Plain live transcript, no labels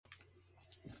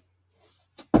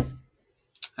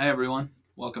Hi, everyone.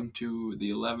 Welcome to the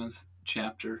 11th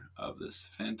chapter of this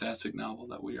fantastic novel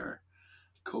that we are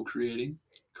co creating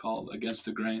called Against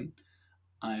the Grain.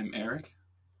 I'm Eric.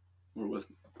 We're with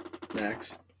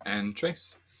Max. And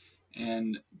Trace.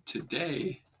 And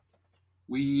today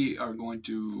we are going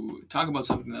to talk about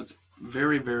something that's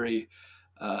very, very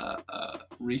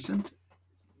recent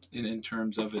in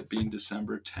terms of it being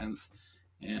December 10th,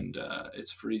 and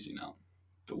it's freezing out.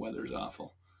 The weather's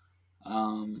awful.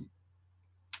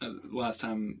 Last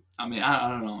time, I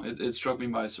don't know. It struck me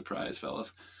by surprise,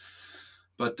 fellas.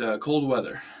 But cold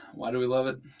weather. Why do we love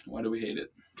it? Why do we hate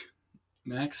it?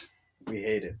 Max? We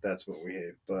hate it. That's what we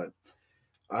hate. But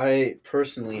I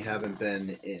personally haven't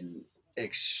been in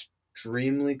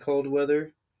extremely cold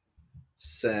weather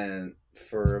since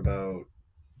for about,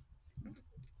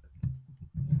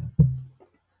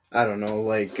 I don't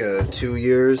know, 2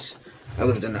 years. I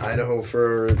lived in Idaho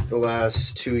for the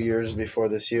last 2 years before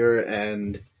this year,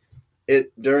 and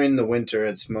it during the winter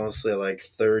it's mostly like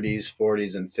 30s,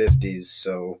 40s, and 50s.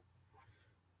 So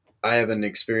I haven't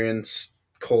experienced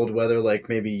cold weather like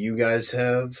maybe you guys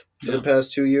have for the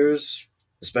past 2 years,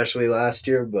 especially last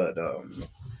year. But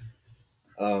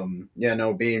yeah,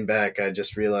 no, being back, I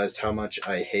just realized how much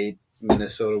I hate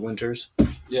Minnesota winters.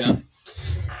 Yeah,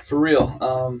 for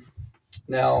real.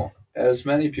 Now, as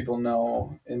many people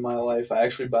know, in my life, I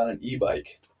actually bought an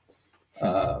e-bike.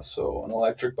 So an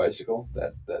electric bicycle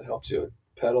that helps you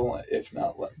pedal, if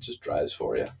not just drives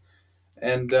for you.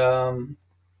 And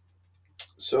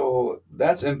so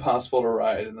that's impossible to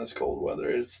ride in this cold weather.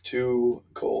 It's too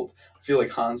cold. I feel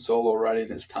like Han Solo riding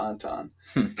his Tauntaun.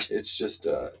 It's just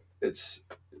it's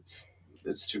it's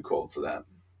it's too cold for that.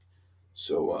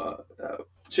 So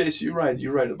Chase, you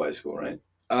ride a bicycle, right?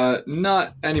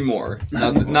 Not anymore.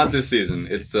 Not this season.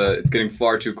 It's getting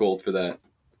far too cold for that.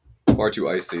 Far too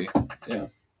icy. Yeah.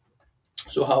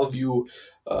 So how have you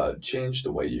changed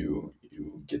the way you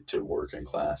get to work and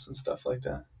class and stuff like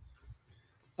that?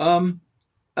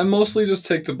 I mostly just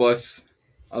take the bus.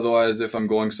 Otherwise, if I'm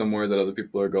going somewhere that other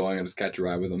people are going, I just catch a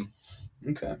ride with them.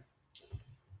 Okay.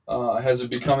 Has it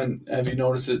becoming? Have you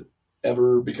noticed it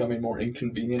ever becoming more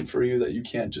inconvenient for you that you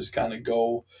can't just kind of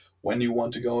go when you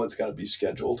want to go? It's got to be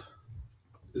scheduled.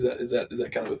 Is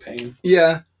that kind of a pain?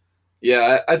 Yeah,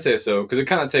 I'd say so because it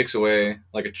kind of takes away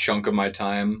like a chunk of my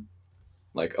time,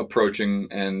 like approaching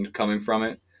and coming from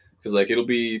it. Because like it'll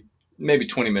be maybe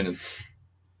 20 minutes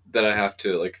that I have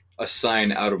to like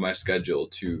assign out of my schedule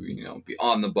to be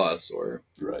on the bus or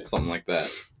Right. something like that.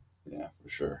 Yeah, for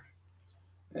sure.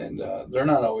 And they're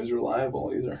not always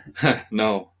reliable either.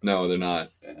 No, they're not.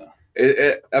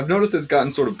 Yeah. I've noticed it's gotten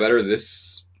sort of better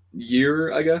this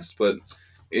year, I guess, but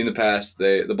in the past,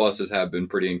 the buses have been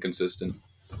pretty inconsistent.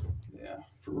 Yeah,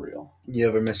 for real. You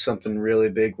ever miss something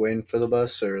really big waiting for the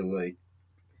bus, or like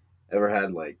ever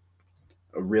had like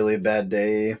a really bad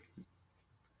day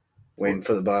waiting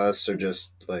for the bus, or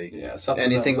just like something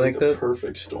anything that was like the that?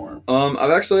 perfect storm. I've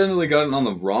accidentally gotten on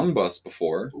the wrong bus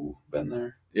before. Ooh, been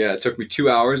there. Yeah, it took me 2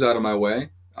 hours out of my way.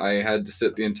 I had to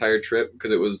sit the entire trip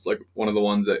because it was like one of the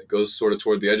ones that goes sort of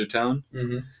toward the edge of town.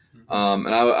 Mm-hmm.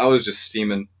 And I was just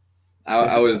steaming.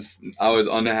 I was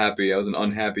unhappy. I was an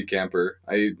unhappy camper.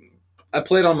 I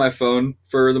played on my phone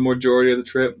for the majority of the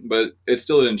trip, but it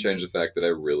still didn't change the fact that I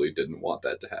really didn't want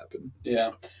that to happen.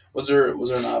 Yeah. Was there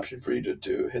an option for you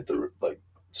to hit the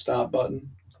stop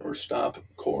button or stop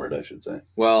cord, I should say?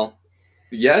 Well,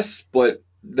 yes, but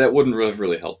that wouldn't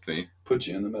really help me. Put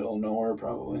you in the middle of nowhere,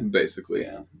 probably. Basically.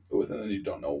 Yeah. And then you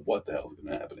don't know what the hell's going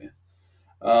to happen to you.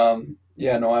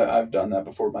 Yeah, no, I've done that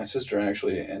before. My sister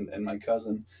actually and my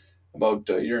cousin, about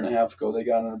a year and a half ago, they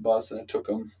got on a bus and it took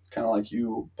them kind of like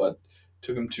you, but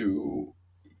took them to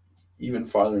even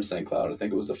farther in St. Cloud. I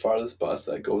think it was the farthest bus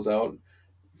that goes out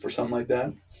for something like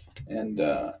that, and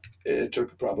it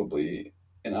took probably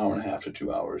an hour and a half to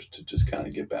 2 hours to just kind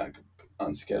of get back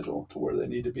on schedule to where they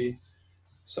need to be.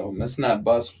 So missing that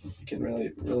bus can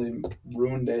really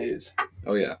ruin days.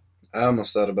 Oh yeah. I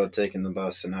almost thought about taking the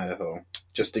bus in Idaho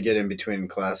just to get in between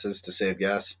classes to save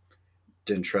gas.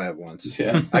 Didn't try it once.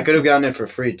 Yeah. I could have gotten it for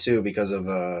free too because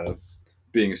of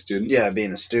being a student. Yeah,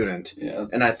 being a student. Yeah.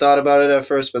 And I thought about it at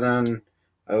first, but then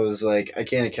I was like, I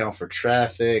can't account for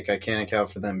traffic. I can't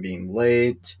account for them being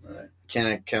late. Right. I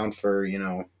can't account for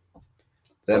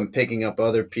them picking up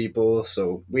other people.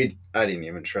 So I didn't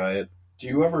even try it. Do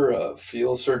you ever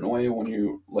feel a certain way when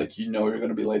you you're going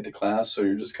to be late to class, so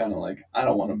you're just kind of like, I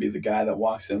don't want to be the guy that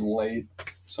walks in late,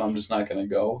 so I'm just not going to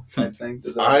go type thing?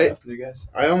 Does that happen to you guys?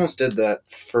 I almost did that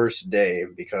first day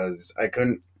because I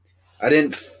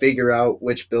didn't figure out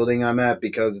which building I'm at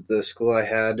because the school I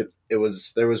had, there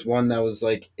was one that was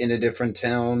like in a different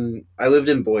town. I lived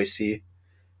in Boise,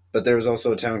 but there was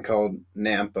also a town called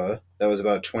Nampa that was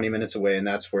about 20 minutes away, and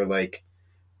that's where like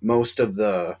most of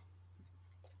the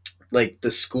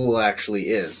school actually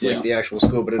is, like Yeah. the actual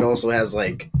school. But it also has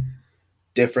like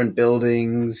different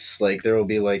buildings. Like there will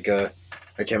be like I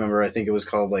can't remember. I think it was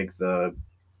called like the.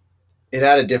 It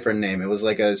had a different name. It was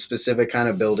like a specific kind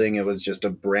of building. It was just a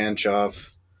branch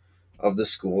off of the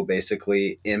school,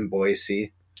 basically in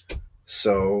Boise.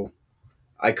 So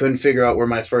I couldn't figure out where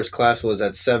my first class was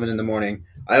at 7 in the morning.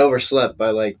 I overslept by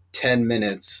like 10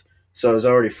 minutes, so I was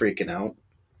already freaking out.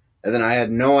 And then I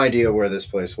had no idea where this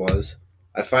place was.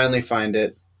 I finally find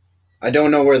it. I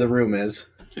don't know where the room is,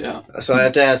 Yeah. so I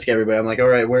have to ask everybody. I'm like, all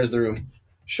right, where's the room?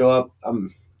 Show up.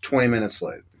 I'm 20 minutes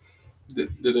late. Did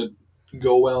it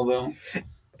go well though?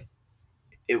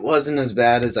 It wasn't as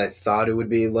bad as I thought it would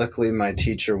be. Luckily, my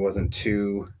teacher wasn't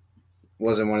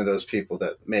one of those people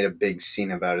that made a big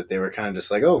scene about it. They were kind of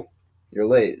just like, "Oh, you're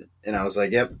late," and I was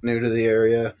like, "Yep, new to the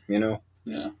area.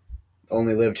 Yeah.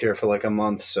 Only lived here for like a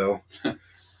month, so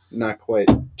not quite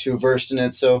too versed in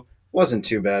it. So wasn't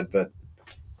too bad, but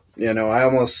I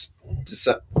almost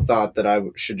thought that I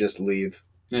should just leave,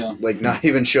 Yeah. like not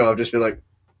even show up, just be like,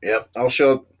 "Yep, I'll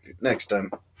show up next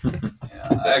time."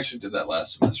 Yeah. I actually did that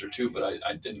last semester too, but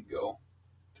I didn't go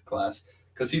to class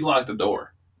because he locked the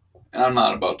door. And I'm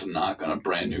not about to knock on a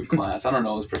brand new class. I don't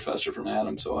know this professor from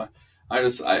Adam, so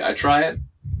I try it,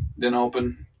 didn't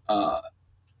open,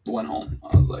 went home.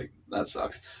 I was like, that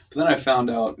sucks. But then I found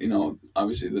out,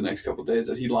 obviously the next couple of days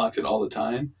that he locks it all the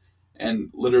time, and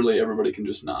literally everybody can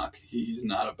just knock. He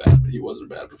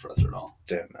wasn't a bad professor at all.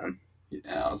 Damn, man.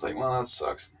 Yeah, I was like, well, that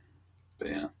sucks. But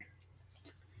yeah,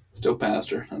 still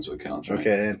pastor. That's what counts, right?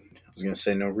 Okay, I was gonna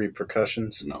say no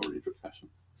repercussions. No repercussions.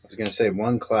 I was gonna say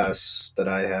one class that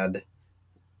I had.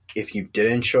 If you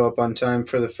didn't show up on time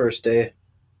for the first day,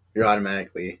 you're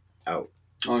automatically out.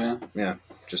 Oh yeah. Yeah,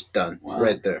 just done. Wow.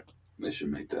 Right there. They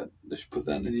should make that. They should put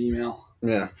that in an email.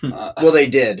 Yeah. Well, they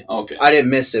did. Okay. I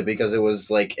didn't miss it because it was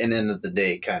like an end of the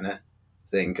day kind of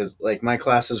thing. Because like my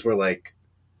classes were like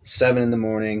 7 in the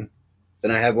morning, then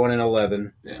I had one at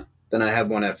 11. Yeah. Then I had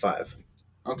one at 5.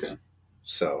 Okay.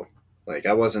 So like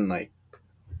I wasn't like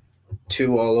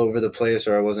too all over the place,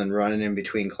 or I wasn't running in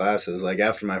between classes. Like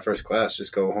after my first class,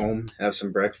 just go home, have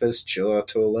some breakfast, chill out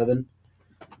till 11,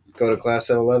 go to class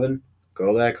at 11,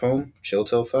 go back home, chill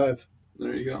till 5.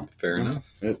 There you go. Fair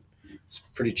enough. It's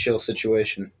a pretty chill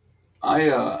situation.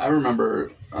 I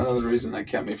remember another reason that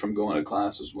kept me from going to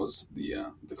classes was the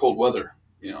cold weather,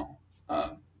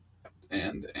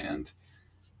 and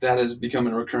that has become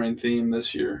a recurring theme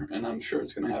this year, and I'm sure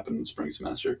it's going to happen in the spring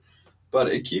semester. But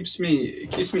it keeps me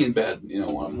in bed. When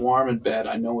I'm warm in bed,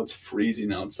 I know it's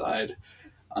freezing outside.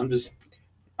 I'm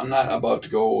not about to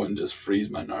go and just freeze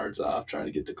my nards off trying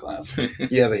to get to class.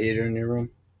 You have a heater in your room?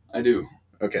 I do.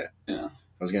 Okay. Yeah.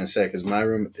 I was gonna say because my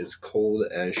room is cold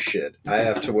as shit. I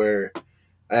have to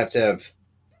have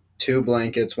 2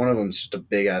 blankets. One of them's just a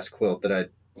big ass quilt that I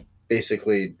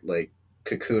basically like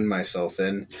cocoon myself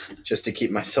in just to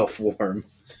keep myself warm.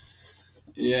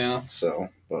 Yeah. So,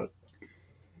 but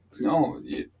No.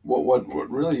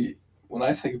 What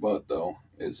I think about though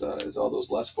is all those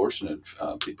less fortunate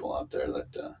people out there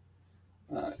that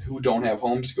who don't have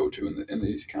homes to go to in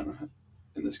this kind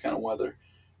of weather.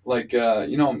 Like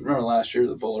remember last year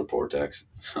the polar vortex?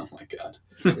 Oh my god,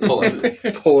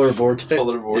 polar vortex.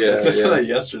 polar vortex. Yeah, I said yeah. that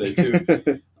yesterday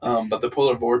too. But the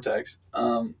polar vortex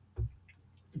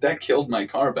that killed my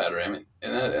car battery. I mean,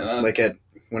 and that's, Like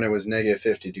when it was negative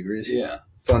 50 degrees. yeah.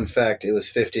 Fun fact: it was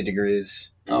 50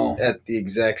 degrees Oh, at the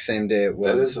exact same day it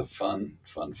was. that is a fun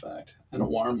fact and a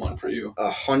warm one for you.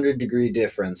 100-degree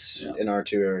difference Yeah. in our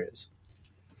 2 areas.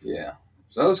 Yeah,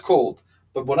 so that was cold.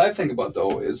 But what I think about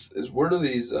though is where do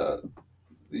these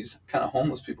kind of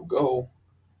homeless people go?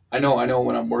 I know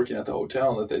when I'm working at the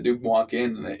hotel that they do walk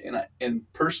in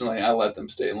and personally I let them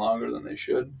stay longer than they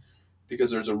should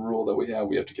because there's a rule that we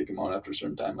have to kick them out after a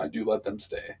certain time. I do let them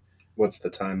stay. What's the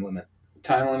time limit?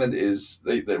 Time limit is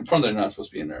they're not supposed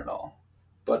to be in there at all.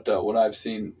 But what I've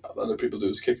seen other people do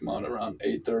is kick them out around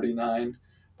 8:39.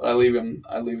 But I leave them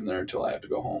there until I have to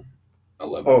go home.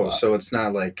 11 Oh, o'clock. so it's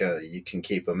not like you can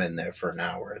keep them in there for an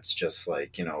hour. It's just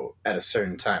like, at a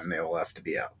certain time they will have to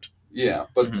be out. Yeah,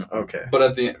 but Mhm. Okay. but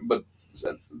at the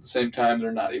same time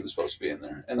they're not even supposed to be in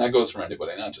there, and that goes for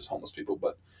anybody, not just homeless people.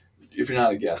 But if you're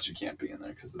not a guest, you can't be in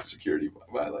there because it's a security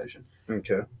violation.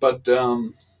 Okay. But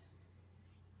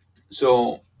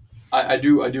so I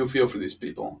do feel for these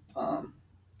people.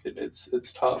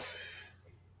 It's tough.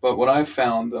 But what I've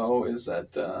found though is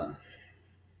that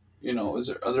is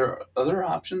there other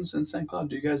options in St. Cloud?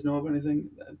 Do you guys know of anything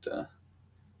that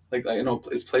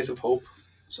is Place of Hope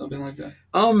something like that.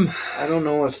 I don't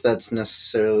know if that's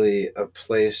necessarily a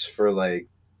place for like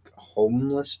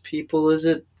homeless people, is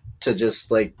it? To just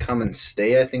like come and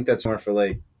stay. I think that's more for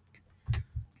like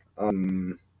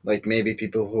maybe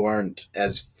people who aren't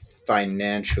as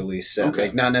financially set. Okay.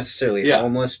 Like not necessarily Yeah.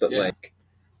 homeless, but Yeah. like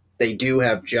they do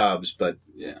have jobs, but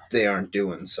Yeah. they aren't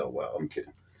doing so well. Okay.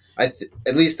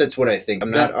 At least that's what I think.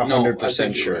 I'm not That- no, I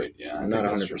 100% think you're sure. right. Yeah, I I'm think not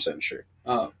that's true. 100% sure.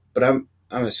 Uh, But I'm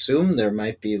assuming there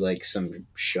might be like some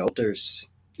shelters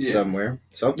Yeah. somewhere.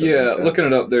 Something Yeah, like that. looking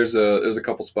it up, there's a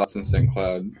couple spots in St.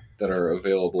 Cloud that are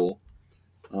available.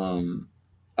 I'm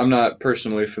not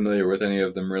personally familiar with any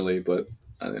of them really, but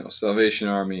I don't know, Salvation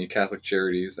Army, Catholic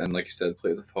Charities, and like you said,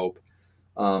 Plays of Hope.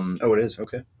 Oh, it is?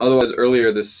 Okay. Otherwise,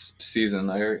 earlier this season,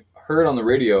 I heard on the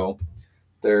radio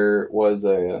there was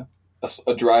a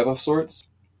drive of sorts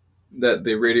that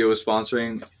the radio was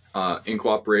sponsoring in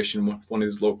cooperation with one of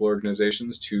these local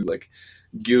organizations to like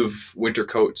give winter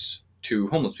coats to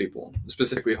homeless people,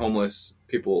 specifically homeless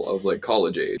people of like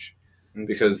college age,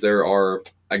 because there are,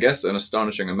 I guess, an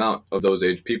astonishing amount of those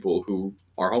age people who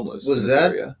are homeless Was in this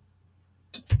that- area.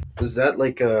 Was that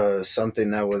like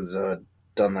something that was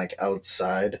done like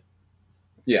outside?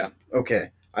 Yeah.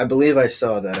 Okay. I believe I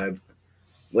saw that. I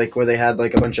like where they had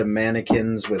like a bunch of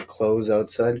mannequins with clothes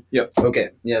outside. Yep. Okay.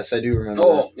 Yes, I do remember.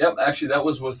 Oh, yep. Actually, that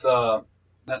was with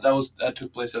that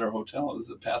took place at our hotel. It was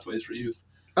the Pathways for Youth.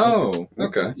 Oh,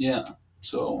 okay. Yeah.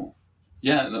 So,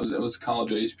 yeah, it was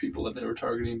college age people that they were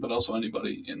targeting, but also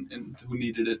anybody in who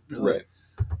needed it. Really.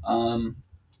 Right.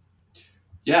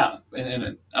 Yeah,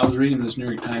 and I was reading this New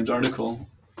York Times article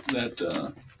that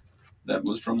that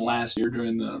was from last year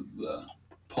during the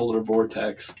polar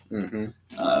vortex. Mm-hmm.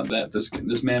 That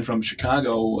this man from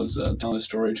Chicago was telling a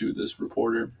story to this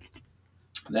reporter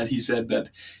that he said that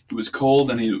he was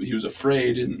cold and he was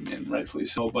afraid and rightfully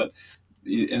so, but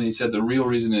he said the real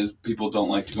reason is people don't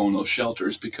like to go in those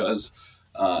shelters because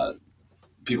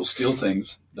people steal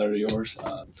things that are yours.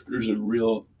 There's a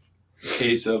real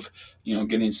case of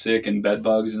getting sick and bed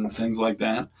bugs and things like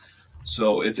that.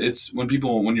 So it's when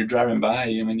you're driving by,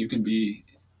 I mean, you can be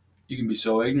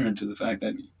so ignorant to the fact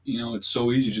that it's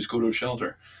so easy to just go to a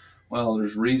shelter. Well,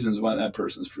 there's reasons why that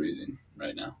person's freezing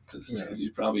right now because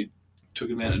you probably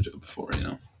took advantage of it before.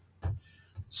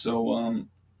 So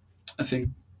I think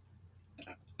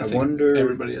wonder.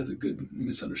 everybody has a good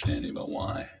misunderstanding about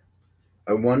why.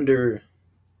 I wonder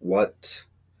what,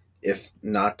 if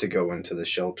not to go into the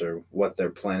shelter, what their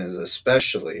plan is,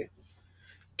 especially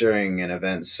during an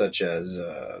event such as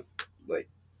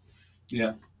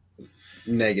Yeah.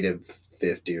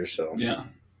 -50 or so.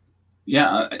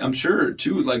 Yeah, I'm sure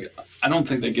too. Like, I don't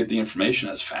think they get the information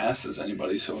as fast as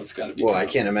anybody, so it's got to be. Well, I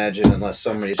can't imagine unless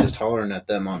somebody's just hollering at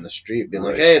them on the street, being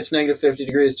like, Right. "Hey, it's -50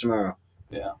 degrees tomorrow."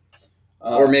 Yeah.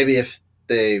 Or maybe if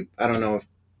I don't know if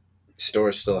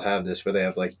stores still have this, where they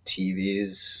have like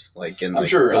TVs, like in I'm like,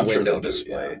 sure the I'm sure window they do,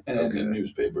 display, yeah. And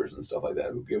newspapers and stuff like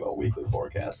that who give out weekly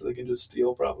forecasts that they can just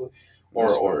steal probably,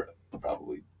 or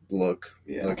probably look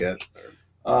yeah.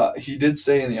 at. He did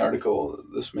say in the article,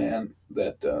 this man,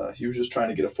 that he was just trying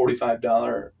to get a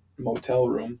 $45 motel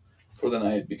room for the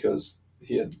night because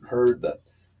he had heard that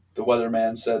the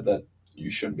weatherman said that you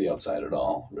shouldn't be outside at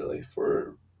all, really,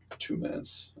 for 2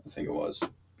 minutes, I think it was.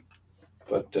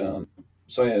 But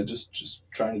so yeah, just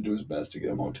trying to do his best to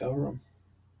get a motel room.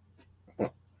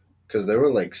 Because there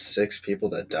were like 6 people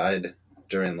that died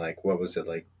during like, what was it,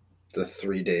 like the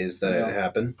 3 days that it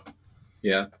happened?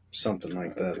 Yeah. Something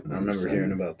like that. I remember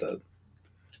hearing about that.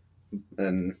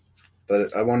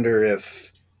 But I wonder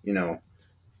if,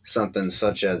 something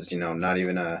such as, not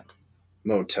even a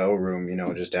motel room,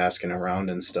 just asking around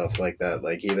and stuff like that.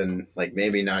 Like even, like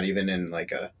maybe not even in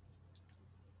like a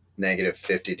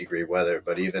 -50 degree weather,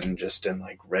 but even just in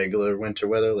like regular winter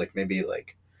weather, like maybe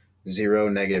like 0,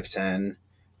 -10.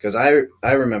 Because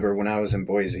I remember when I was in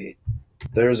Boise,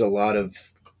 there's a lot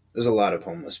of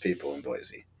homeless people in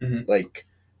Boise. Mm-hmm. Like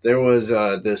there was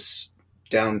this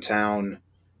downtown,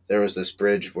 there was this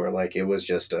bridge where like it was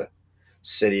just a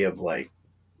city of like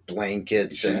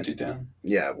blankets Shantytown.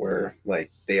 Yeah, where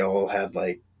like they all had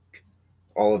like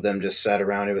all of them just sat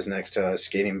around. It was next to a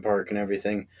skating park and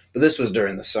everything. But this was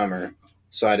during the summer,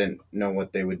 so I didn't know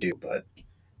what they would do. But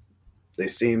they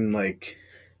seemed like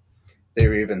they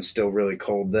were even still really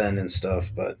cold then and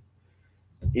stuff. But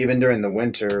even during the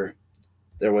winter,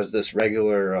 there was this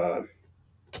regular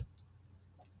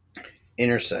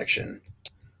intersection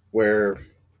where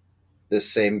this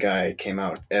same guy came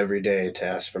out every day to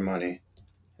ask for money.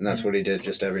 And that's what he did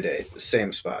just every day. The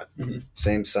same spot. Mm-hmm.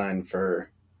 Same sign for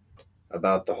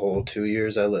about the whole 2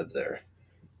 years I lived there.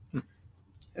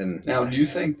 And now, do you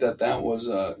think that was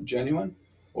genuine?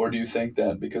 Or do you think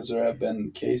that because there have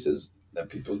been cases that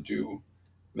people do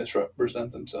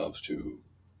misrepresent themselves to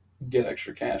get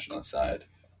extra cash on the side?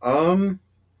 Um,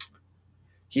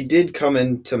 he did come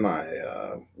into my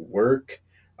work.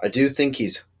 I do think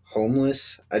he's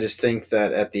homeless. I just think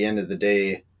that at the end of the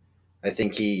day, I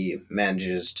think he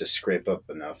manages to scrape up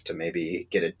enough to maybe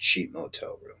get a cheap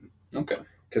motel room. Okay.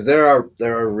 Because there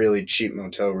are really cheap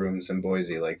motel rooms in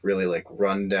Boise, like really like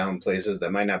run down places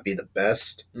that might not be the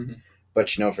best, Mm-hmm. but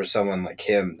for someone like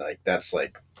him, like that's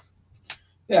like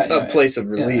Yeah, a yeah, place of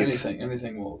yeah. relief.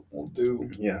 Anything will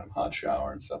do. Yeah, Hot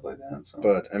shower and stuff like that. So.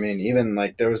 but I mean, even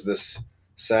like there was this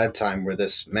sad time where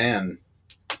this man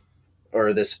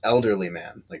or this elderly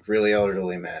man, like really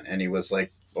elderly man, and he was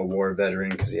like a war veteran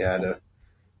because he had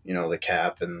the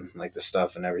cap and like the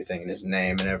stuff and everything and his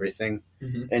name and everything.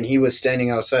 Mm-hmm. And he was standing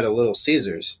outside of Little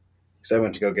Caesars because I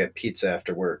went to go get pizza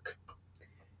after work.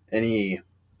 And he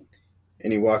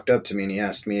walked up to me and he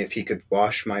asked me if he could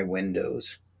wash my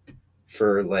windows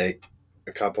for like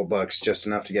a couple bucks, just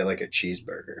enough to get like a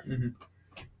cheeseburger. Mm-hmm.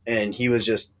 And he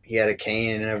had a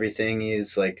cane and everything. He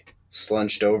was like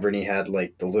slunched over and he had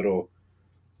like the little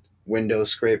window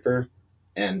scraper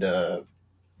and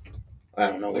I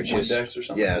don't know Like which is Windex or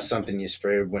something. yeah, Like that. something you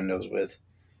spray windows with.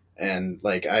 And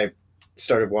like I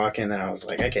started walking, then I was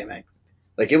like, I can't make.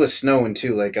 Like it was snowing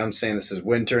too. Like I'm saying, this is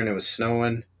winter and it was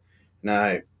snowing, and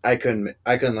I couldn't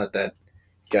let that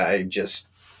guy just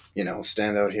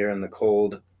stand out here in the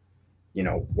cold,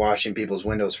 washing people's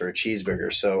windows for a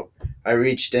cheeseburger. So I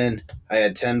reached in. I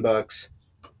had $10,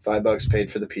 $5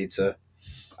 paid for the pizza.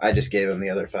 I just gave him the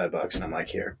other $5, and I'm like,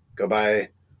 here, go buy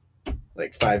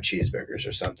like 5 cheeseburgers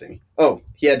or something. Oh,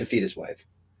 he had to feed his wife.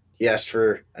 He asked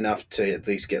for enough to at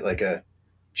least get like a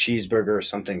cheeseburger or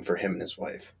something for him and his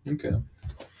wife. Okay.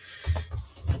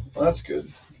 Well, that's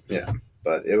good. Yeah,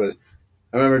 but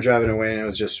I remember driving away and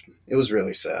it was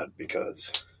really sad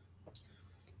because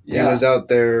he was out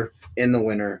there in the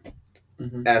winter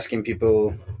Mm-hmm. asking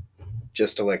people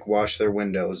just to like wash their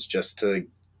windows just to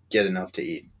get enough to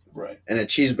eat. Right. And a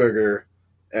cheeseburger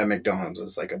at McDonald's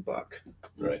is like $1.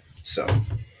 Right. So.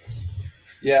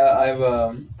 Yeah,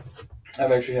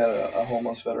 I've actually had a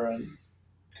homeless veteran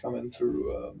coming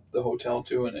through the hotel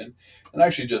too, and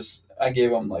actually just I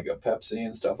gave him like a Pepsi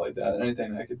and stuff like that,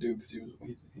 anything I could do because he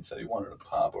said he wanted a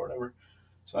pop or whatever.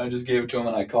 So I just gave it to him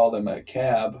and I called him a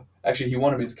cab. Actually, he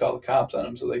wanted me to call the cops on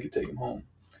him so they could take him home,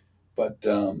 but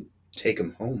Take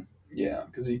him home. yeah,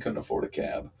 because he couldn't afford a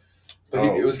cab.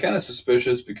 But it was kind of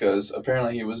suspicious because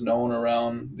apparently he was known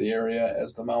around the area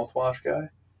as the mouthwash guy,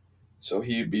 so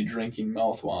he'd be drinking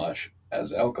mouthwash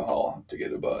as alcohol to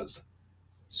get a buzz.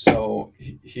 So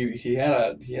he had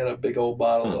a big old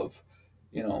bottle of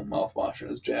mouthwash in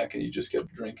his jacket. He just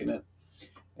kept drinking it,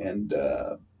 and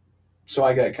so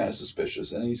I got kind of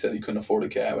suspicious. And he said he couldn't afford a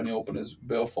cab, and he opened his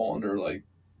billfold under like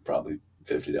probably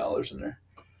 $50 in there.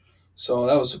 So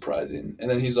that was surprising. And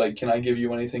then he's like, "Can I give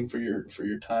you anything for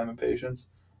your time and patience?"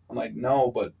 I'm like, "No,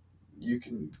 but you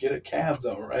can get a cab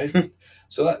though, right?"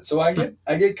 So I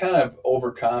get kind of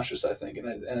overcautious, I think, and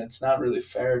it's not really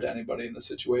fair to anybody in the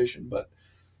situation, but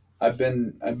I've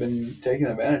been taken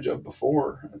advantage of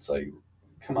before. It's like,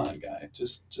 come on, guy,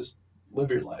 just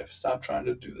live your life. Stop trying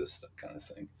to do this kind of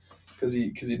thing. Because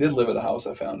he did live at a house.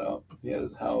 I found out he had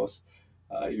his house.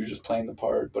 He was just playing the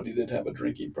part, but he did have a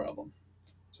drinking problem.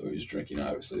 So he was drinking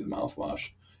obviously the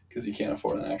mouthwash because he can't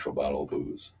afford an actual bottle of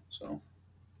booze. So,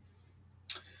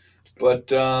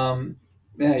 but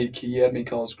yeah, he had me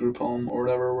call his group home or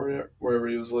whatever wherever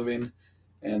he was living,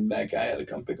 and that guy had to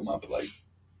come pick him up at like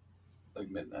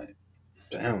midnight.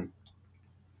 Damn.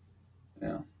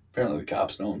 Yeah. Apparently the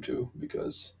cops know him too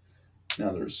because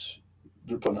now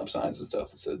they're putting up signs and stuff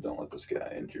that said don't let this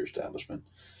guy into your establishment.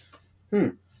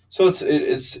 So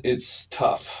it's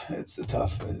tough.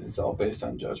 It's all based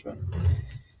on judgment.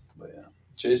 But yeah.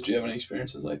 Chase, do you have any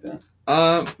experiences like that?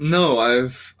 No, I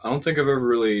don't think I've ever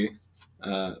really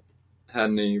had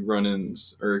any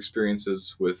run-ins or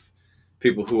experiences with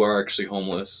people who are actually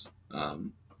homeless.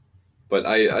 But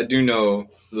I do know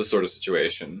the sort of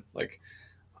situation. Like,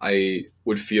 I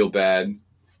would feel bad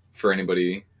for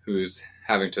anybody who's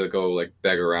having to go like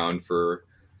beg around for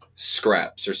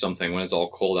scraps or something when it's all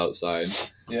cold outside.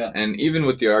 Yeah. And even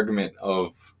with the argument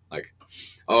of like,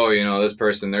 oh, this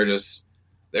person, they're just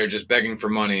begging for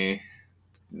money.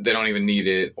 They don't even need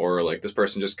it. Or like this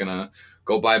person just gonna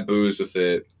go buy booze with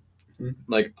it. Mm-hmm.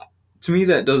 Like, to me,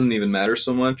 that doesn't even matter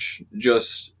so much,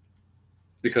 just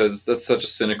because that's such a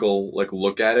cynical like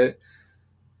look at it.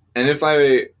 And if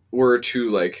I were to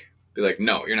like be like,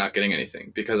 no, you're not getting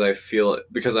anything because I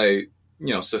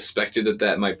suspected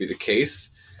that might be the case,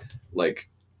 like,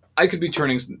 I could be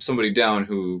turning somebody down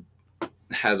who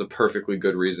has a perfectly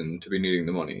good reason to be needing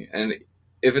the money. And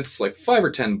if it's like $5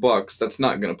 or $10, that's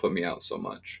not going to put me out so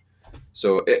much.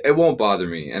 So it won't bother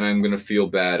me, and I'm going to feel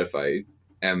bad if I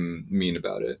am mean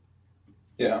about it.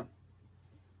 Yeah.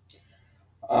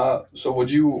 So would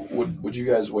you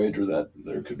guys wager that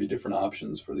there could be different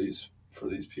options for these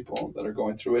people that are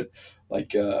going through it? Like,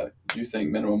 do you think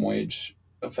minimum wage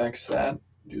affects that?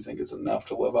 Do you think it's enough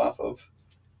to live off of?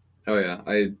 Oh yeah,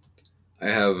 I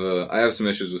have some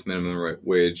issues with minimum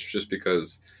wage just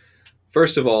because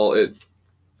first of all it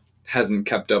hasn't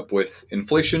kept up with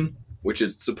inflation, which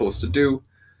it's supposed to do.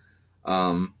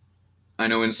 Um, I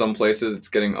know in some places it's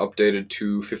getting updated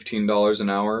to $15 an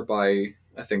hour by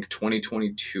I think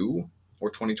 2022 or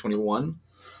 2021,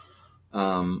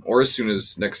 or as soon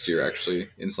as next year actually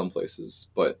in some places.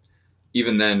 But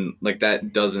even then, like that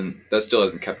still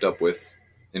hasn't kept up with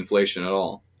inflation at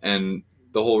all. And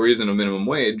the whole reason of minimum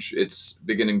wage, its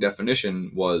beginning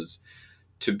definition was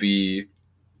to be,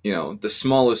 the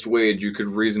smallest wage you could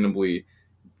reasonably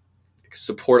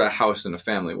support a house and a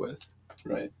family with.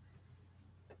 Right.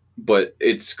 But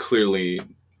it's clearly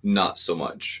not so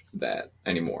much that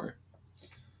anymore.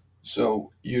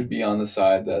 So you'd be on the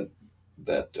side that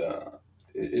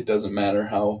it doesn't matter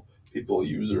how people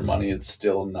use their money; it's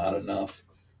still not enough.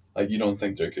 Like you don't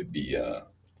think there could be a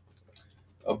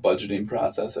budgeting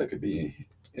process that could be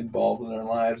involved in their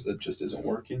lives that just isn't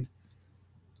working?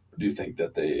 Or do you think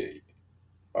that they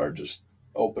are just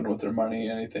open with their money,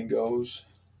 anything goes?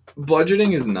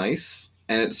 Budgeting is nice,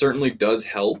 and it certainly does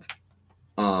help.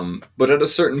 But at a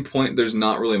certain point, there's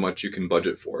not really much you can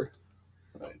budget for.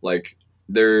 Right. Like,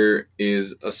 there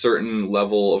is a certain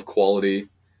level of quality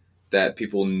that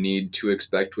people need to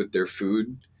expect with their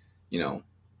food. You know,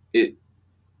 it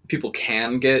people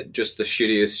can get just the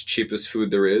shittiest, cheapest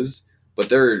food there is, but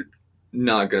they're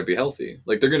not going to be healthy.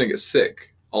 Like, they're going to get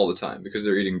sick all the time because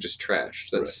they're eating just trash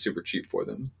that's Right. super cheap for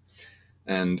them.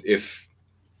 And if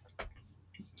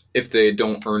they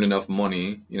don't earn enough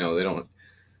money,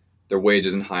 their wage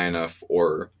isn't high enough,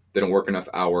 or they don't work enough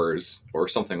hours or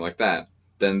something like that,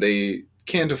 then they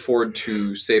can't afford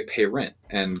to, say, pay rent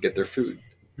and get their food.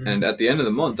 Mm-hmm. And at the end of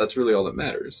the month, that's really all that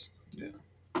matters. Yeah.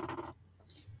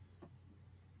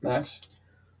 Max?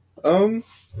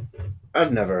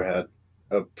 I've never had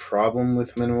a problem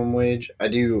with minimum wage. I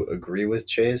do agree with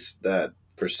Chase that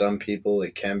for some people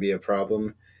it can be a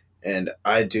problem, and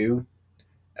I do.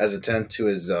 As a tent to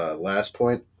his last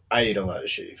point, I eat a lot of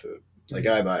shitty food. Like,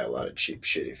 I buy a lot of cheap,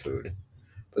 shitty food.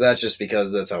 But that's just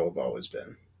because that's how I've always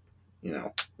been.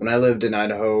 When I lived in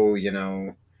Idaho,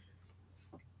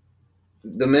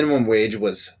 the minimum wage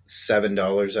was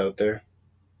 $7 out there.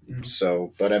 Mm-hmm.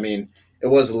 So, but I mean, it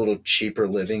was a little cheaper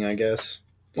living, I guess.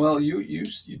 Well, you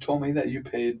told me that you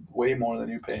paid way more than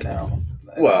you pay now.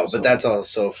 Well, but that's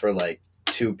also for like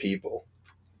 2 people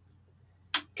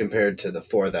compared to the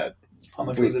 4 that. How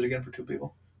much was it again for 2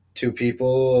 people? 2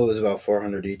 people, it was about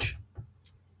 $400 each.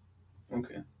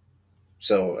 Okay.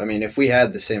 So, I mean, if we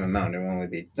had the same amount, it would only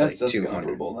be that's $200.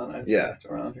 Comparable then, I'd say,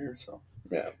 around here. So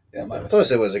yeah. My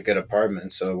Plus, it was a good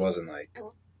apartment, so it wasn't like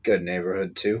good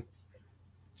neighborhood too.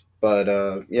 But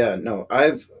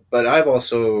I've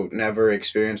also never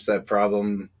experienced that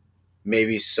problem,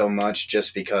 maybe so much,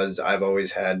 just because I've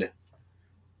always had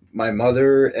my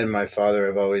mother and my father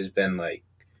have always been like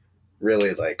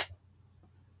really like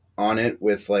on it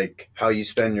with like how you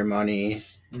spend your money.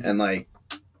 Mm-hmm. And like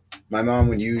my mom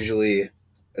would usually,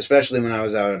 especially when I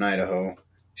was out in Idaho,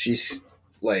 she's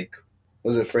like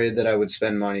was afraid that I would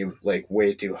spend money like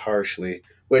way too harshly,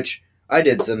 which I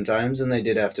did sometimes, and they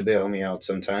did have to bail me out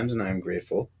sometimes, and I'm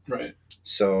grateful. Right.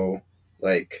 So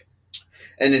like,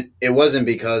 and it wasn't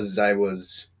because I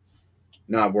was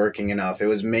not working enough. It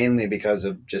was mainly because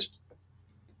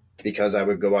I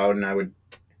would go out and I would,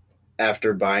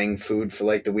 after buying food for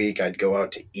like the week, I'd go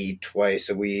out to eat twice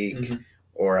a week. Mm-hmm.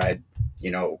 Or I'd,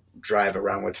 drive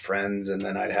around with friends, and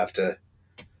then I'd have to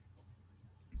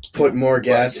put more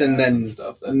gas in than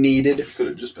needed. Could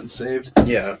have just been saved.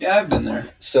 Yeah. Yeah, I've been there.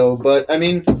 So, but I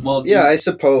mean, I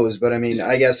suppose, but I mean,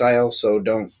 I guess I also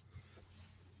don't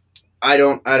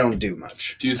do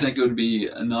much. Do you think it would be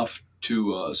enough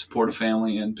to support a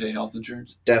family and pay health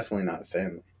insurance? Definitely not a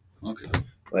family. Okay.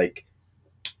 Like,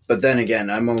 but then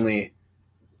again,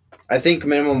 I think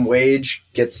minimum wage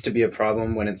gets to be a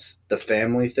problem when it's the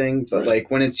family thing, but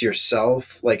like when it's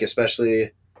yourself, like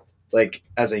especially like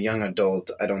as a young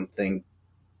adult, I don't think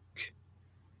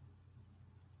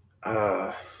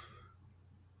I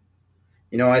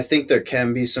think there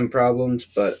can be some problems,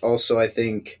 but also I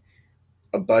think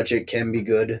a budget can be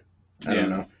good. I don't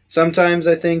know. Sometimes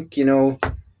I think,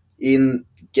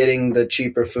 getting the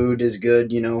cheaper food is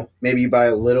good. Maybe you buy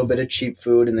a little bit of cheap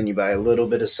food and then you buy a little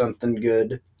bit of something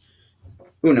good.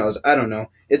 Who knows? I don't know.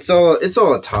 It's all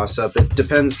a toss up. It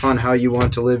depends upon how you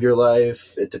want to live your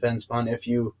life. It depends upon if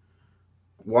you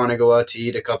want to go out to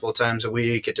eat a couple of times a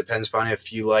week. It depends upon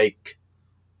if you like,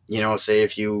 say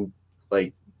if you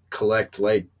like collect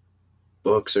like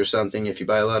books or something, if you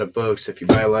buy a lot of books, if you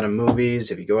buy a lot of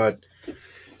movies, if you go out.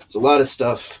 There's a lot of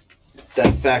stuff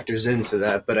that factors into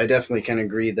that, but I definitely can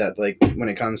agree that like when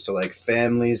it comes to like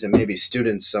families and maybe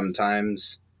students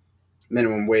sometimes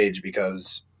minimum wage,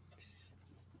 because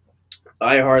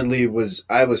I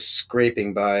was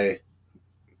scraping by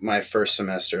my first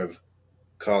semester of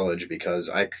college because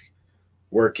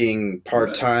working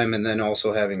part time and then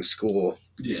also having school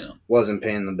wasn't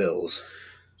paying the bills.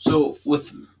 So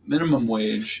with minimum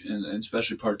wage and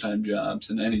especially part-time jobs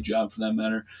and any job for that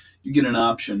matter, you get an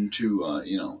option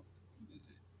to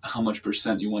how much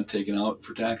percent you want taken out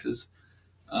for taxes.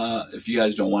 If you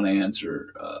guys don't want to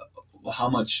answer, how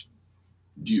much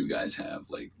do you guys have?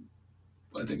 Like,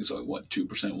 I think it's like what, 2%,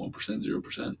 1%,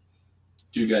 0%.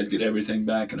 Do you guys get everything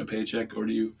back in a paycheck, or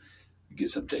do you get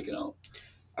some taken out?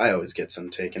 I always get some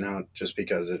taken out just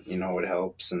because it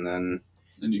helps, and then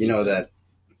And that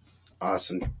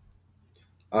awesome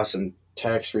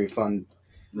tax refund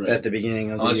at the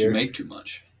beginning of the year. Unless you make too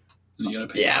much, then you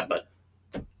gotta pay. Yeah, but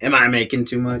am I making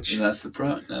too much? And that's the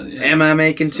problem. Yeah. Am I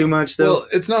making too much though? Well,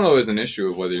 it's not always an issue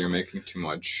of whether you're making too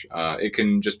much. It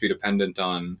can just be dependent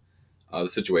on the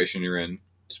situation you're in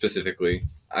specifically.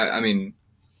 I mean,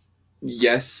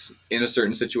 yes, in a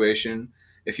certain situation,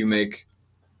 if you make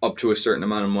up to a certain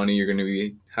amount of money, you're going to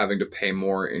be having to pay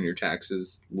more in your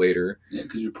taxes later. Yeah,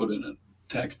 because you're put in a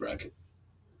tax bracket.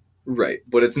 Right,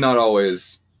 but it's not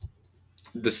always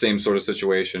the same sort of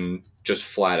situation just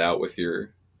flat out with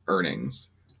your earnings.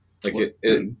 Like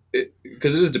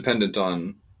because it is dependent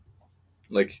on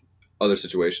like other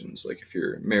situations. Like if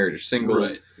you're married or single,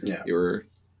 right? Yeah, you're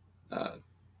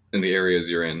in the areas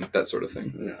you're in, that sort of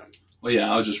thing. Yeah. Well,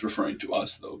 yeah, I was just referring to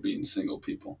us though, being single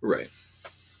people. Right.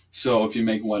 So if you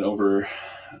make over,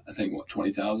 I think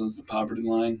 20,000 is the poverty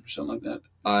line or something like that.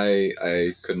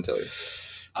 I couldn't tell you.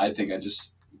 I think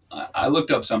I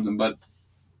looked up something, but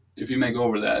if you make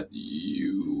over that, I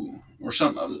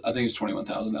think it's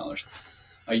 $21,000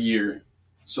 a year.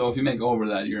 So if you make over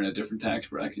that, you're in a different tax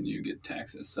bracket and you get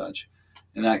taxed as such.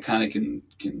 And that kind of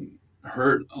can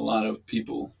hurt a lot of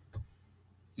people,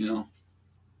 when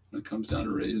it comes down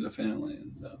to raising a family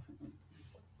and stuff.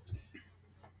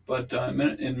 But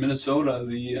in Minnesota,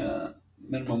 the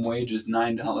minimum wage is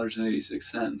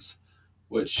 $9.86,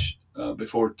 which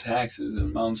before taxes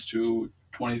amounts to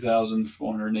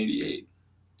 $20,488.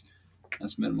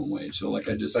 That's minimum wage. So, like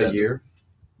I just said, a year.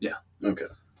 Yeah. Okay.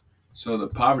 So the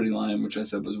poverty line, which I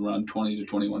said was around $20,000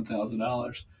 to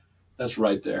 $21,000, that's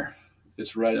right there.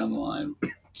 It's right on the line.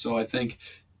 So I think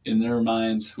in their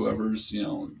minds, whoever's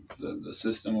the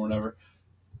system or whatever,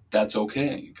 that's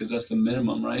okay because that's the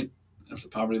minimum, right? If the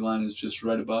poverty line is just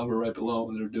right above or right below,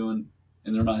 they're doing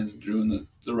in their minds doing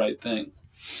the right thing.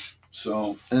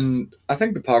 So, and I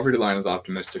think the poverty line is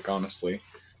optimistic, honestly,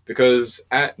 because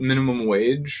at minimum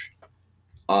wage,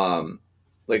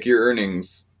 like your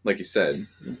earnings, like you said,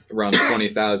 around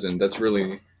 20,000. That's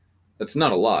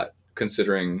not a lot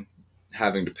considering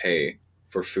having to pay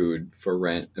for food, for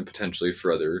rent, and potentially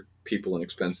for other people and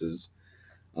expenses.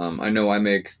 I know I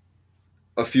make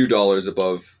a few dollars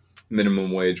above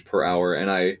minimum wage per hour, and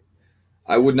I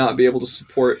would not be able to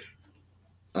support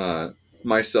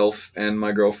myself and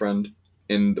my girlfriend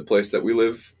in the place that we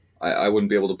live. I wouldn't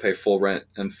be able to pay full rent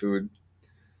and food.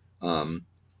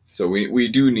 So we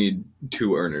do need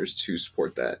two earners to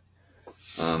support that.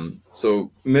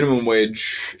 So minimum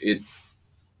wage, it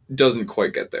doesn't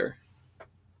quite get there.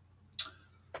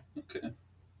 Okay.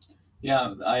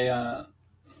 Yeah,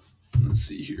 let's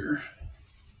see here.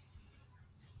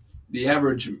 The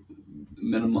average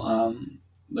minimum,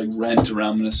 like rent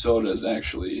around Minnesota is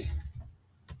actually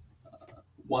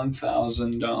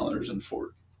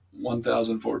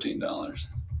 $1,014,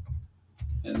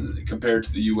 and compared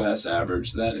to the U.S.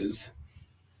 average, the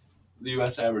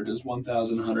U.S. average is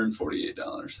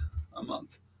 $1,148 a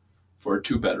month for a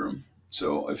 2-bedroom.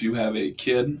 So if you have a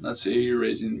kid, let's say you're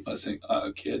raising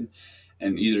a kid,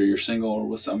 and either you're single or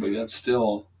with somebody, that's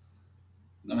still,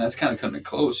 that's kind of coming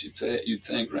close. You'd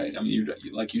think, right? I mean, you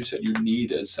like you said, you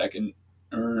need a second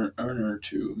earner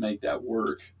to make that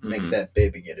work. Make that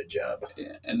baby get a job.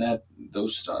 Yeah, and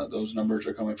those numbers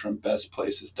are coming from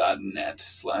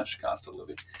bestplaces.net/cost of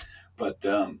living. But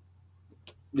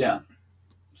yeah,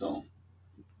 so,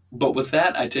 but with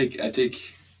that, I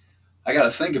got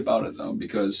to think about it though,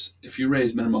 because if you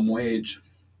raise minimum wage,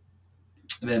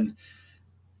 then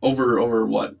over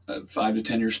what, a 5 to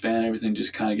 10 year span, everything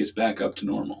just kind of gets back up to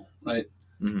normal, right?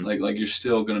 Hmm. Like you're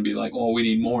still going to be like, oh, we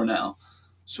need more now.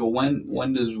 So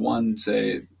when does one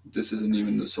say this isn't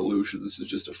even the solution? This is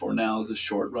just a for now. This is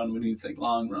short run. We need to think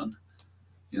long run.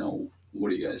 What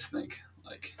do you guys think?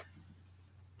 Like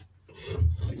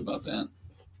about that?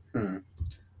 Hmm.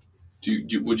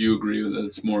 Would you agree that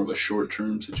it's more of a short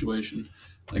term situation?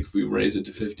 Like if we raise it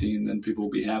to 15, then people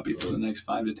will be happy for the next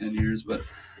 5 to 10 years. But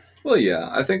Well, yeah,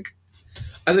 I think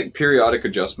periodic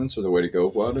adjustments are the way to go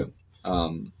about it.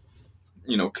 Um,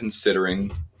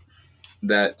 considering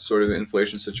that sort of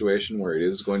inflation situation where it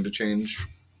is going to change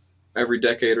every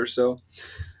decade or so,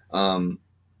 um,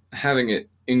 having it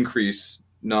increase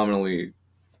nominally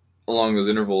along those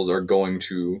intervals are going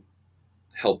to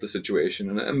help the situation,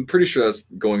 and I'm pretty sure that's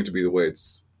going to be the way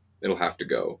it'll have to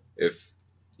go if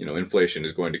inflation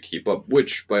is going to keep up,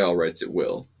 which by all rights it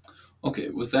will. okay,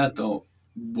 with that though,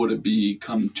 would it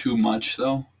become too much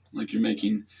though? Like you're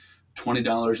making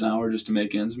 $20 an hour just to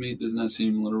make ends meet? Doesn't that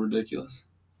seem a little ridiculous?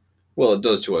 Well, it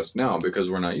does to us now because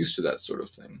we're not used to that sort of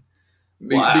thing.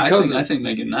 Well, Because I think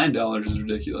making $9 is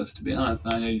ridiculous, to be honest.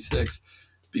 $9.86,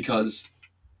 because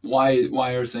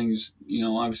why are things,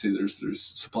 obviously there's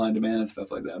supply and demand and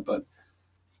stuff like that, but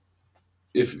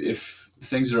if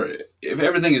things are, if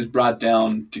everything is brought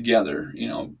down together,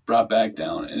 brought back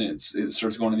down, and it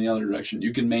starts going in the other direction,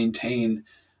 you can maintain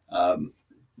um,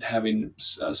 having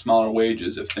smaller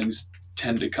wages if things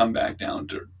tend to come back down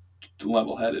to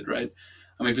level headed, right?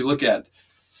 I mean, if you look at,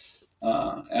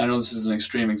 I know this is an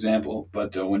extreme example,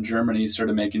 but when Germany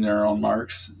started making their own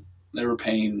marks, they were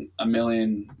paying 1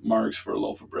 million marks for a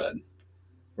loaf of bread.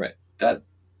 right, That,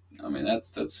 I mean,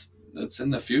 that's in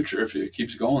the future if it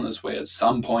keeps going this way. At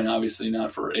some point, obviously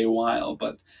not for a while,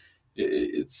 but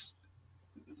it's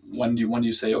when do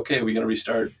you say, okay, we got to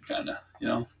restart, kind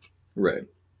of. right,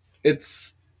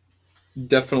 it's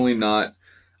definitely not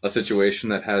a situation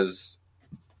that has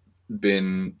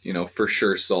been for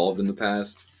sure solved in the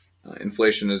past.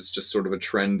 Inflation is just sort of a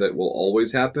trend that will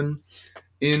always happen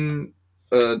in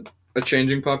a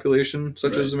changing population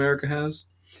such Right. as America has,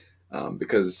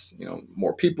 because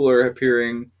more people are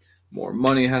appearing, more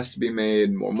money has to be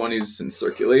made, more money's in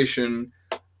circulation,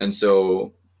 and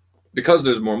so because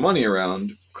there's more money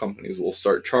around, companies will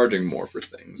start charging more for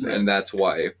things, Right. and that's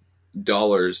why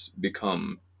dollars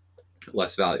become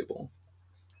less valuable.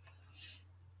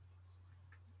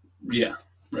 Yeah,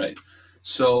 right.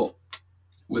 So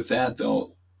with that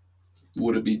though,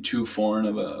 would it be too foreign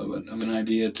of an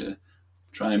idea to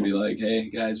try and be like, hey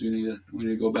guys, we need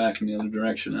to go back in the other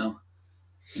direction now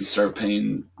and start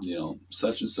paying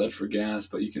such and such for gas,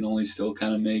 but you can only still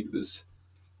kind of make this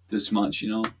much,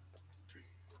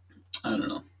 I don't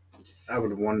know. I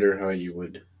would wonder how you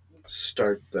would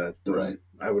start that, though. Right.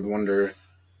 I would wonder.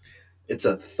 It's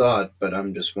a thought, but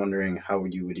I'm just wondering how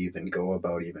you would even go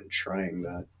about even trying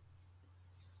that.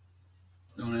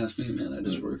 Don't ask me, man. I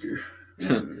just work here.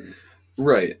 Mm.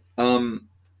 Right.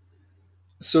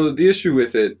 So the issue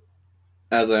with it,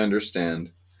 as I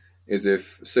understand, is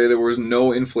if, say, there was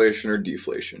no inflation or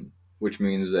deflation, which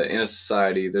means that in a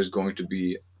society there's going to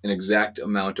be an exact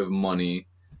amount of money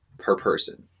per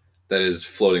person that is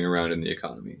floating around in the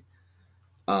economy.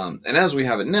 And as we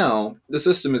have it now, the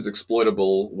system is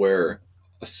exploitable where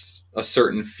a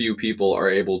certain few people are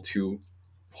able to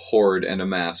hoard and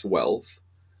amass wealth.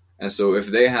 And so if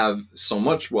they have so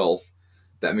much wealth,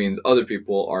 that means other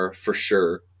people are for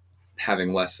sure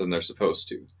having less than they're supposed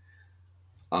to.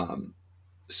 Um,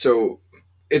 so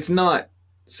it's not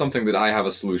something that I have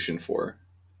a solution for.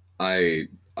 I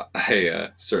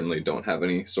certainly don't have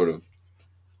any sort of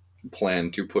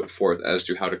plan to put forth as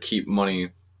to how to keep money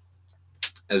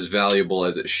as valuable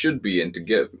as it should be and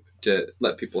to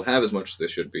let people have as much as they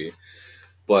should be.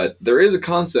 But there is a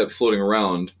concept floating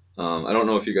around. I don't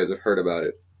know if you guys have heard about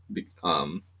it, but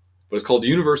it's called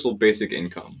universal basic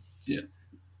income. Yeah.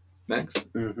 Max?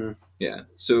 Mm-hmm. Yeah.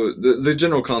 So the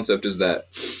general concept is that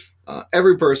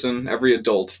every person, every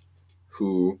adult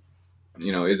who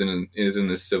is in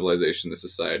this civilization, this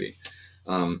society.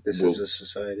 This is a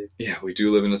society. Yeah, we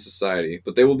do live in a society,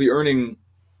 but they will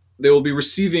be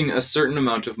receiving a certain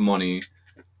amount of money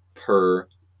per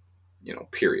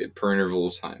period, per interval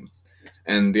of time,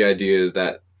 and the idea is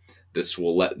that this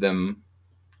will let them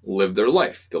live their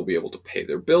life. They'll be able to pay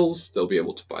their bills, they'll be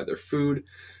able to buy their food,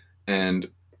 and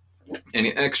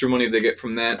any extra money they get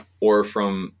from that or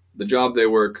from the job they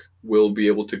work will be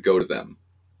able to go to them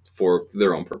for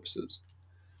their own purposes.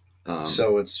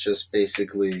 So it's just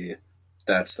basically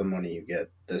that's the money you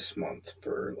get this month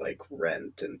for like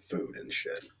rent and food and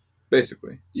shit.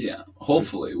 Basically. Yeah.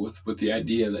 Hopefully, with the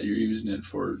idea that you're using it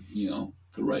for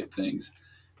the right things.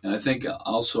 And I think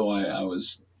also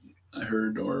I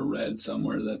heard or read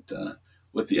somewhere that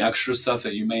with the extra stuff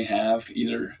that you may have,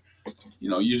 either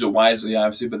use it wisely,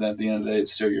 obviously, but at the end of the day,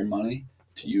 it's still your money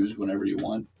to use whenever you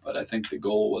want. But I think the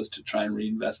goal was to try and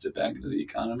reinvest it back into the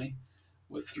economy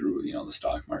with through the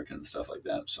stock market and stuff like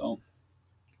that. So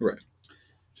Right.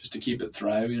 just to keep it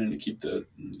thriving and to keep the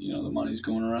money's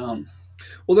going around.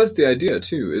 Well, that's the idea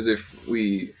too. Is if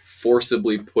we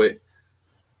forcibly put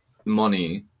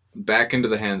money back into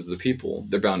the hands of the people,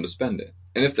 they're bound to spend it.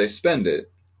 And if they spend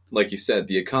it, like you said,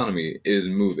 the economy is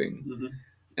moving. Mm-hmm.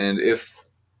 And if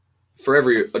for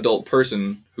every adult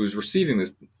person who's receiving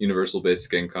this universal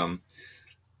basic income,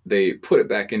 they put it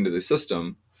back into the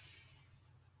system,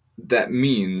 that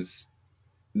means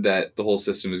that the whole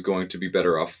system is going to be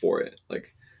better off for it.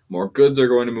 Like more goods are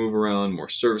going to move around, more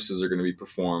services are going to be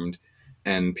performed,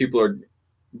 and people are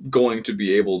going to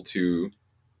be able to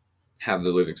have the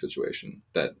living situation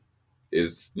that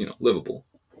is, livable.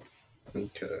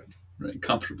 Okay. Right,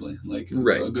 comfortably, like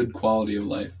Right. a good quality of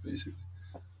life, basically,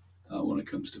 when it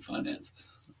comes to finances.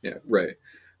 Yeah, right.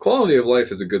 Quality of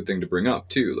life is a good thing to bring up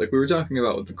too. Like we were talking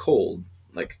about with the cold,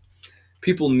 like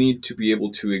people need to be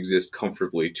able to exist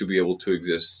comfortably to be able to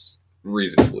exist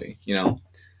reasonably,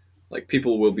 Like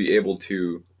people will be able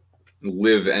to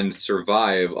live and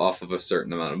survive off of a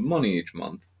certain amount of money each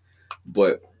month.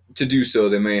 But to do so,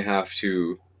 they may have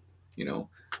to, you know,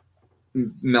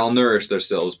 malnourish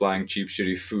themselves buying cheap,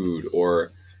 shitty food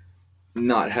or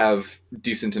not have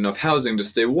decent enough housing to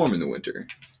stay warm in the winter.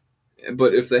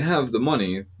 But if they have the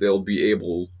money, they'll be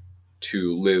able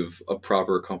to live a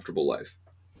proper, comfortable life.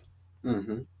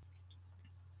 Mm-hmm.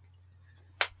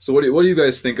 So what do you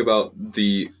guys think about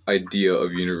the idea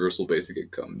of universal basic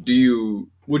income?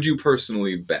 Would you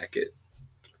personally back it?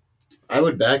 I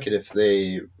would back it if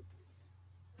they,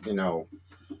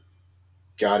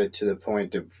 got it to the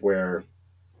point of where,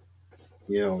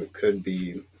 it could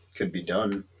be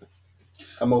done.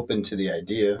 I'm open to the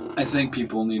idea. I think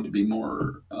people need to be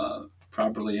more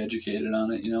properly educated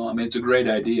on it. I mean, it's a great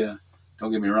idea.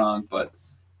 Don't get me wrong, but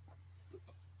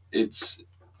it's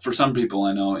for some people.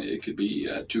 I know it could be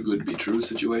too good to be true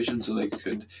situation. So they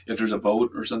could, if there's a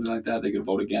vote or something like that, they could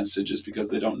vote against it just because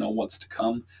they don't know what's to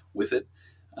come with it.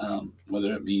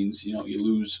 Whether it means you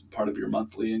lose part of your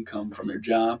monthly income from your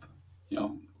job,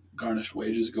 garnished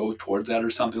wages go towards that or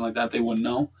something like that, they wouldn't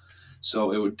know.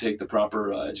 So it would take the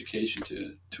proper education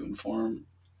to inform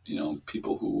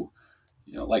people who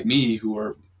like me who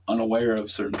are unaware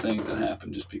of certain things that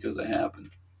happen just because they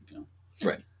happen.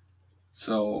 Right.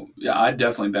 So yeah, I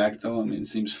definitely back it though. I mean, it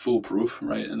seems foolproof,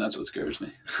 right? And that's what scares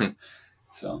me.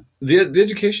 So the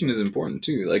education is important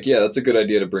too. Like, yeah, that's a good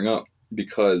idea to bring up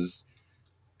because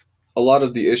a lot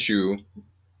of the issue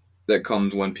that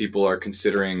comes when people are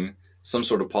considering some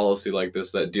sort of policy like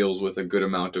this that deals with a good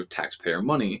amount of taxpayer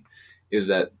money is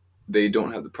that they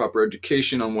don't have the proper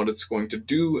education on what it's going to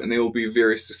do, and they will be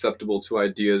very susceptible to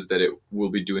ideas that it will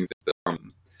be doing this that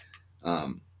harm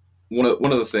them.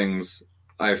 One of the things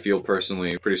I feel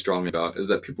personally pretty strongly about is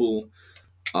that people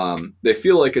they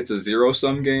feel like it's a zero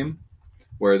sum game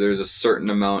where there's a certain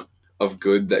amount of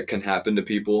good that can happen to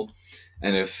people,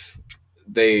 and if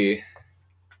they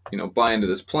buy into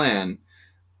this plan,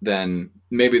 then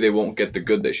maybe they won't get the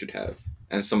good they should have,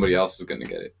 and somebody else is going to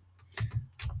get it.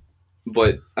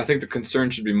 But I think the concern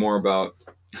should be more about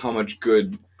how much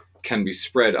good can be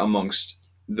spread amongst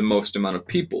the most amount of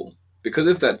people. Because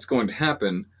if that's going to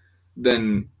happen,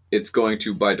 then it's going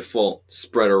to, by default,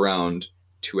 spread around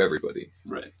to everybody.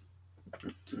 right.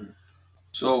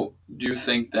 So do you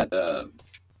think that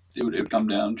it would come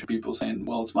down to people saying,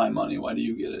 "Well, it's my money. Why do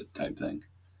you get it?" type thing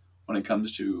when it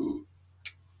comes to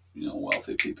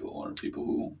wealthy people or people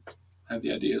who have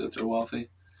the idea that they're wealthy?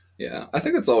 Yeah, I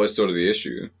think that's always sort of the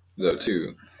issue, though, Right.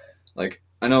 too. Like,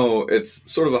 I know it's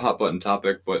sort of a hot button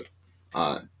topic, but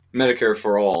Medicare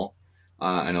for all,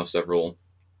 I know several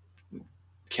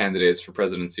candidates for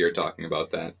presidency are talking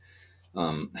about that.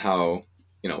 How,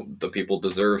 the people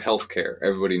deserve health care.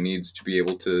 Everybody needs to be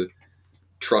able to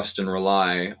trust and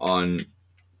rely on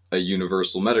a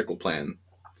universal medical plan.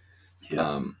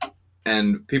 Yeah.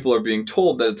 And people are being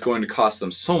told that it's going to cost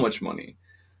them so much money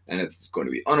and it's going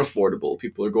to be unaffordable.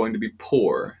 People are going to be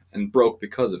poor and broke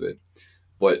because of it.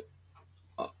 But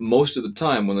most of the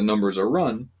time when the numbers are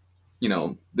run,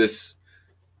 this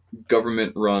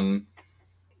government run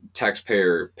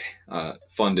taxpayer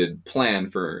funded plan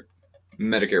for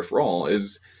Medicare for all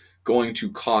is going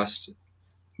to cost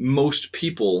most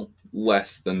people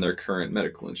less than their current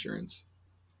medical insurance.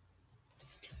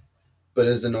 But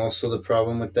isn't also the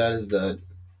problem with that is that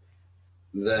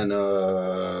then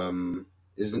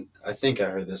isn't, I think I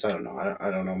heard this. I don't know.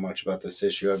 I don't know much about this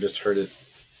issue. I've just heard it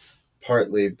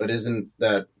partly. But isn't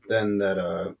that then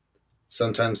that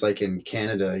sometimes like in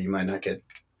Canada you might not get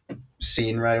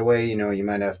seen right away? You know, you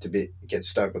might have to get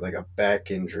stuck with like a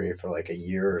back injury for like a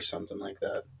year or something like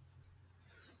that.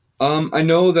 I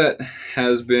know that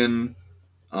has been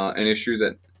an issue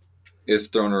that is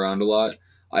thrown around a lot.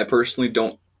 I personally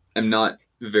am not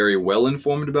very well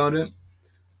informed about it.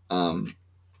 Um,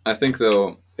 I think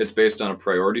though it's based on a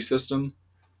priority system,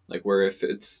 like where if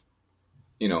it's,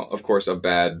 of course, a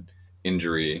bad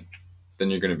injury, then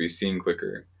you're going to be seen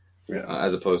quicker, Yeah.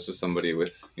 as opposed to somebody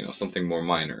with something more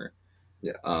minor.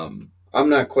 Yeah. I'm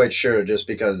not quite sure just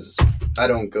because I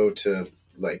don't go to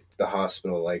like the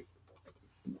hospital like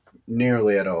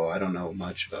nearly at all. I don't know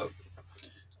much about.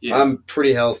 Yeah. I'm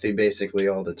pretty healthy basically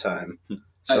all the time,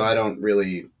 so I don't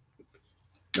really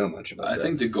know much about that. I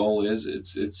think the goal is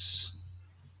it's.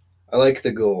 I like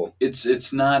the goal.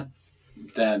 It's not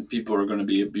that people are going to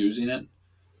be abusing it,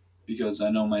 because I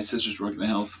know my sisters work in the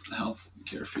health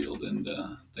care field, and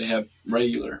they have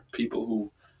regular people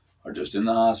who are just in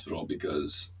the hospital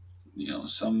because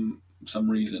some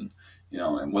reason,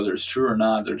 and whether it's true or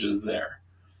not, they're just there.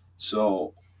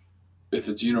 So if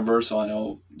it's universal, I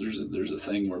know there's a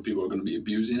thing where people are going to be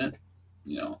abusing it.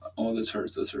 Oh, this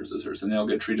hurts, and they'll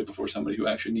get treated before somebody who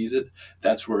actually needs it.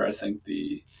 That's where I think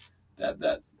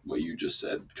that what you just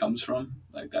said comes from,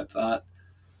 like that thought.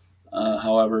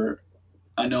 However,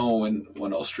 I know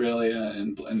when Australia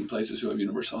and places who have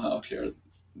universal health care,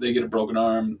 they get a broken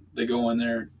arm, they go in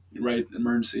there, right,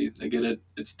 emergency, they get it,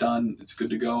 it's done, it's good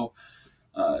to go,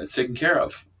 it's taken care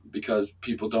of, because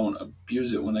people don't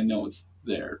abuse it when they know it's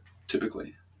there.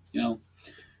 Typically,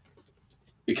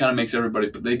 it kind of makes everybody,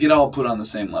 but they get all put on the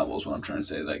same level. Is what I'm trying to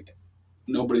say. Like,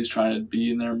 nobody's trying to be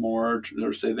in there more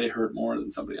or say they hurt more than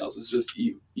somebody else. It's just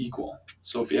equal.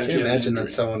 So if you actually imagine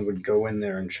that someone would go in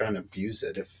there and try and abuse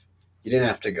it. If you didn't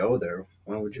have to go there,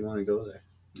 why would you want to go there?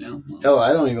 Yeah. Well, hell,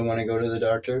 I don't even want to go to the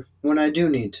doctor when I do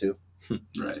need to.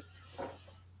 Right.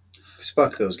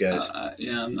 Fuck those guys.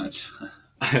 Yeah, I'm not.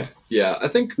 Yeah, I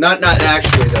think not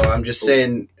actually though. I'm just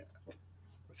saying.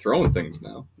 Throwing things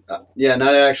now. Yeah,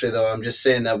 not actually though. I'm just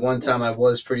saying that one time I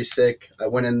was pretty sick. I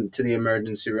went into the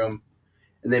emergency room,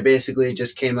 and they basically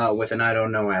just came out with an I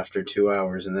don't know after 2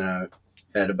 hours, and then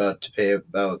I had to pay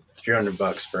about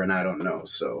 $300 for an I don't know.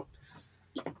 So.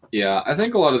 Yeah, I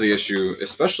think a lot of the issue,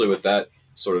 especially with that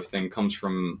sort of thing, comes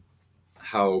from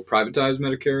how privatized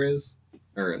Medicare is,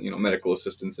 or medical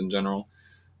assistance in general,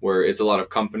 where it's a lot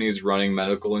of companies running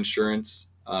medical insurance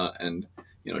and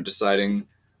deciding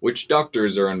which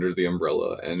doctors are under the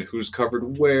umbrella and who's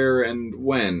covered where and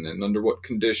when and under what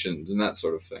conditions and that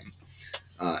sort of thing.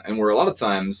 And where a lot of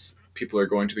times people are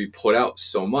going to be put out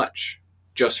so much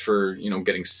just for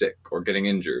getting sick or getting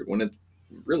injured, when it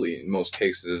really in most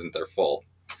cases isn't their fault.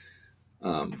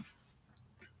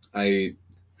 I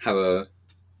have a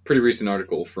pretty recent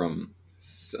article from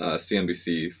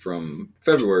CNBC from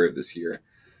February of this year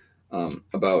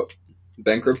about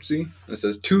bankruptcy. It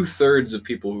says 2/3 of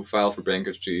people who file for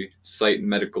bankruptcy cite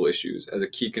medical issues as a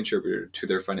key contributor to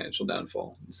their financial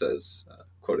downfall. It says,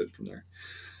 quoted from there.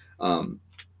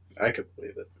 I could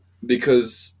believe it.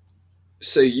 Because,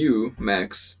 say you,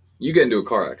 Max, you get into a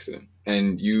car accident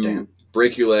and you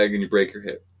break your leg and you break your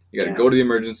hip. You got to go to the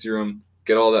emergency room,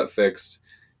 get all that fixed,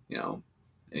 and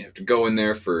you have to go in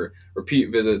there for repeat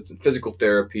visits and physical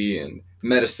therapy and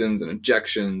medicines and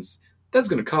injections. That's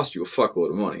going to cost you a fuckload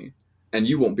of money, and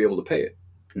you won't be able to pay it.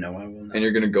 No, I will not. And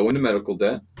you're going to go into medical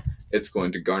debt. It's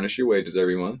going to garnish your wages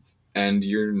every month, and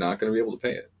you're not going to be able to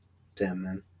pay it. Damn,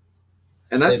 man.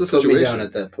 And that's the situation. Put me down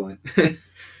at that point.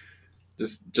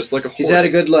 just like a horse. He's had a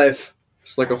good life.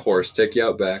 Just like a horse, take you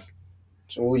out back.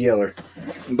 Old Yeller.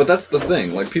 But that's the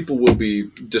thing. Like, people will be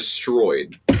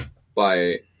destroyed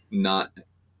by not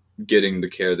getting the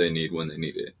care they need when they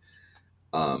need it.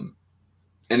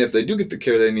 And if they do get the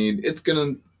care they need, it's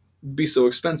gonna be so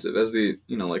expensive, as the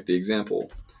like the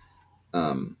example.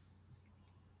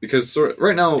 Because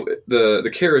right now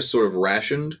the care is sort of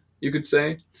rationed, you could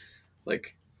say.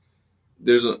 Like,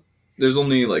 there's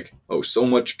only like so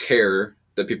much care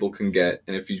that people can get,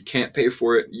 and if you can't pay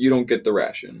for it, you don't get the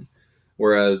ration.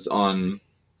 Whereas on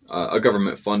a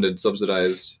government-funded,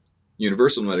 subsidized,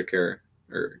 universal Medicare,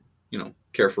 or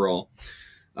care for all,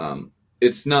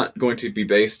 it's not going to be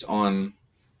based on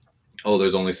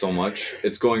there's only so much.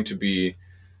 It's going to be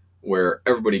where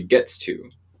everybody gets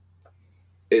to.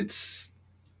 It's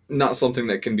not something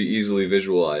that can be easily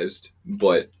visualized,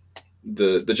 but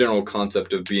the general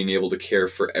concept of being able to care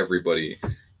for everybody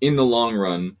in the long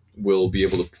run will be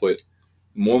able to put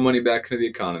more money back into the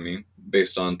economy,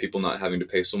 based on people not having to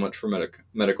pay so much for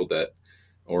medical debt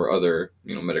or other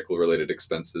medical related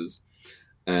expenses,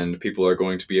 and people are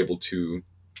going to be able to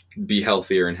be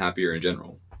healthier and happier in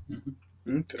general.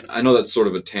 Okay. I know that's sort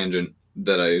of a tangent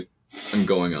that I am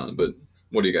going on, but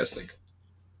what do you guys think?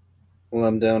 Well,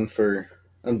 I'm down for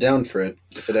it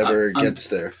if it ever gets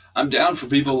there. I'm down for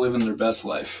people living their best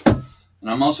life. And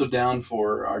I'm also down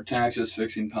for our taxes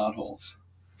fixing potholes.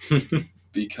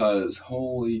 Because,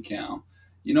 holy cow.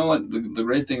 You know what? The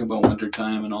great thing about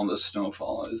wintertime and all this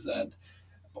snowfall is that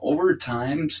over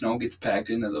time, snow gets packed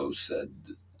into those said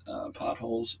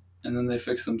potholes, and then they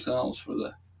fix themselves for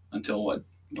until what?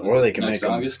 Or they can next make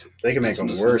them, August? They can make them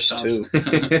worse, too.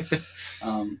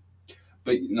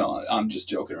 But no, I'm just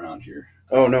joking around here.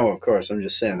 Oh, no, of course. I'm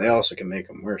just saying they also can make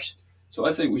them worse. So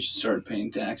I think we should start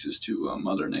paying taxes to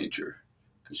Mother Nature,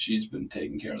 because she's been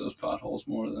taking care of those potholes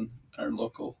more than our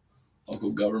local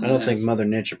government. I don't think Mother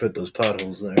Nature put those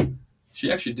potholes there.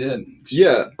 She actually did.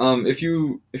 If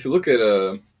you look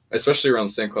at especially around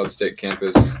St. Cloud State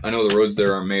campus, I know the roads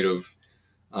there are made of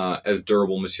as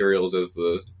durable materials as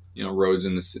the roads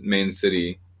in the main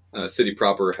city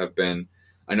proper have been.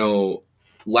 I know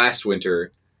last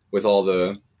winter, with all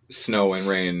the snow and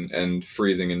rain and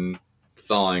freezing and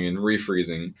thawing and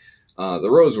refreezing, the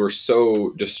roads were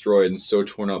so destroyed and so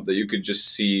torn up that you could just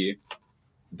see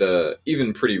the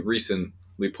even pretty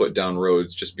recently put down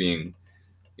roads just being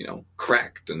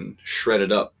cracked and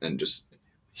shredded up, and just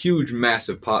huge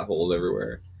massive potholes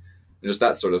everywhere, and just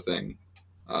that sort of thing.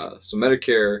 So Mother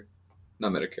Nature,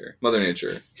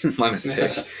 my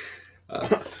mistake.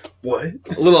 What?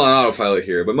 A little on autopilot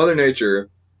here, but Mother Nature,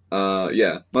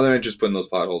 Mother Nature's putting those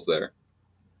potholes there.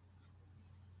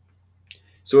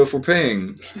 So if we're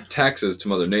paying taxes to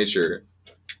Mother Nature,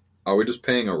 are we just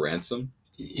paying a ransom?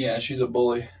 Yeah, she's a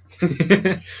bully.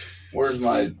 Where's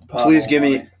my pothole Please give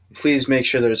money? me. Please make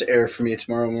sure there's air for me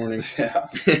tomorrow morning. Yeah,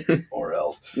 or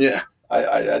else. Yeah.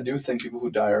 I do think people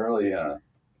who die early,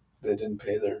 they didn't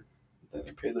pay their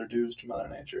dues to Mother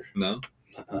Nature. No.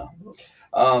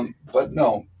 But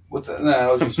no.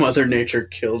 I was just Mother Nature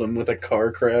killed him with a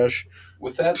car crash.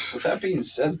 With that being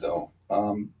said, though,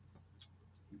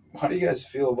 how do you guys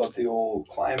feel about the old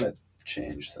climate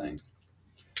change thing?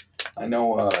 I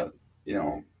know,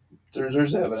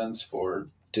 there's evidence for.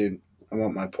 Dude, I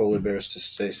want my polar bears to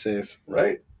stay safe.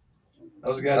 Right.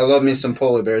 Those guys. I love me some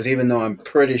polar bears, even though I'm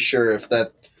pretty sure if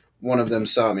that one of them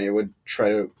saw me, it would try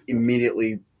to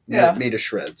immediately rip me to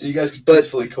shreds. You guys could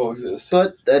peacefully coexist.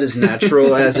 But that is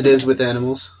natural, as it is with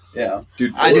animals. Yeah,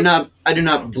 dude. I do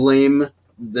not blame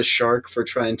the shark for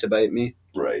trying to bite me.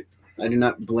 Right. I do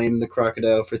not blame the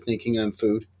crocodile for thinking I'm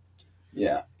food.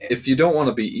 Yeah. If you don't want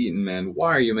to be eaten, man,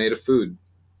 why are you made of food?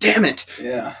 Damn it!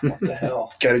 Yeah. What the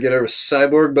hell? Gotta get our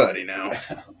cyborg body now.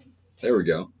 There we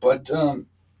go. But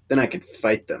then I could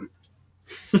fight them.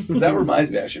 That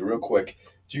reminds me, actually, real quick.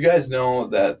 Do you guys know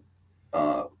that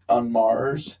on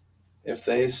Mars, if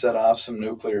they set off some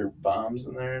nuclear bombs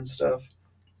in there and stuff,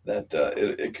 that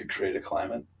it could create a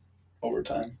climate over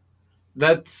time?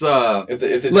 That's if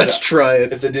they let's try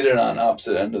it. If they did it on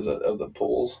opposite end of the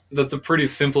poles. That's a pretty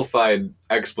simplified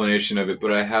explanation of it,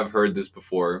 but I have heard this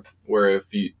before, where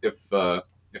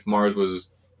if Mars was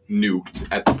nuked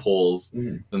at the poles,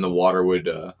 then the water would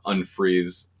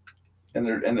unfreeze. And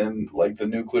then like the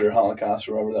nuclear holocaust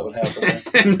or whatever that would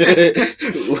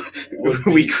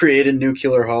happen. We create a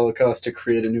nuclear holocaust to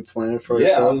create a new planet for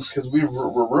ourselves. Because we're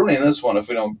ruining this one if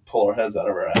we don't pull our heads out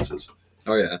of our asses.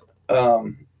 Oh yeah.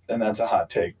 And that's a hot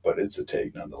take, but it's a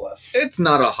take nonetheless. It's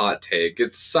not a hot take.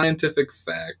 It's scientific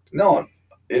fact. No,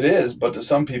 it is, but to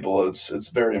some people, it's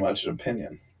very much an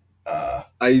opinion.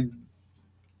 I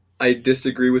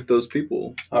disagree with those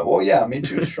people. Well, yeah, me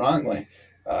too, strongly,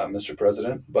 Mr.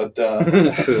 President. But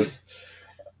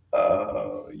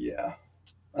yeah,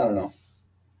 I don't know.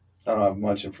 I don't have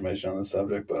much information on the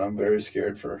subject, but I'm very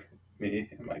scared for me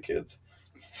and my kids.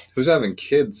 Who's having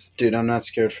kids? Dude, I'm not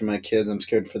scared for my kids. I'm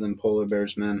scared for them polar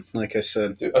bears, man. Like I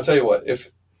said. Dude, I'll tell you what. If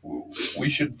we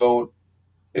should vote,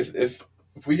 if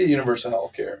we get universal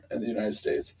health care in the United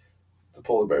States, the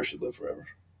polar bear should live forever.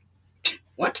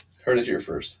 What? Heard it here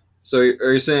first. So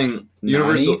are you saying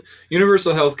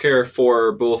universal health care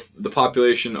for both the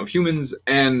population of humans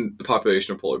and the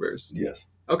population of polar bears? Yes.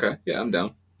 Okay. Yeah, I'm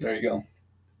down. There you go.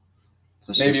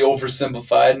 Maybe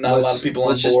oversimplified. Not a lot of people on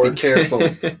let's board. Just be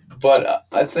careful. But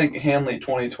I think Hanley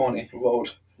 2020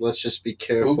 vote. Let's just be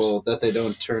careful that they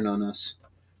don't turn on us.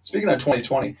 Speaking of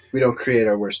 2020, we don't create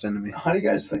our worst enemy. How do you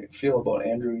guys feel about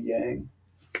Andrew Yang?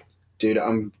 Dude,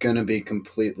 I'm gonna be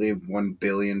completely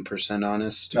 1,000,000,000%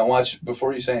 honest. Now watch,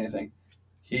 before you say anything,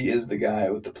 he is the guy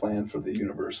with the plan for the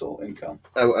universal income.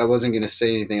 I wasn't going to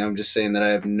say anything. I'm just saying that I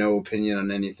have no opinion on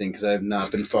anything because I have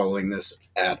not been following this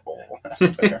at all.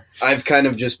 That's fair. I've kind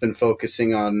of just been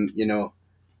focusing on,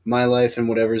 my life and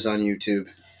whatever's on YouTube.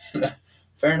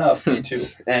 Fair enough. Me too.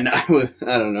 And I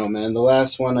don't know, man. The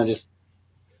last one, I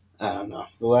don't know.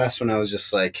 The last one, I was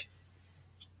just like,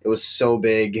 it was so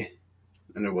big,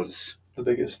 and it was The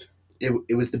biggest.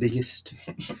 It was the biggest,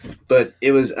 but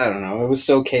it was, I don't know, it was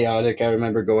so chaotic. I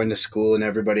remember going to school and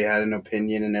everybody had an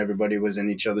opinion and everybody was in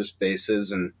each other's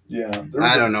faces, and Yeah.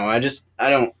 I don't know.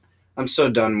 I'm so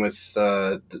done with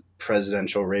the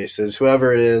presidential races.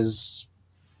 Whoever it is,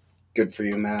 good for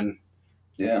you, man.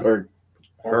 Yeah. Or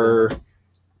her,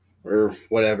 or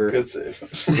whatever. Good save.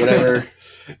 Whatever.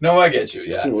 No, I get you.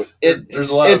 Yeah. There's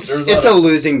a lot. It's a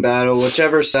losing battle.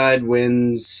 Whichever side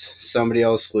wins, somebody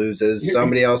else loses.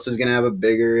 Somebody else is gonna have a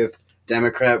bigger. If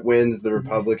Democrat wins, the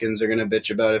Republicans are gonna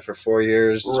bitch about it for 4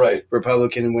 years. Right.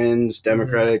 Republican wins,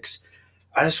 Democrats.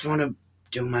 I just want to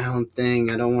do my own thing.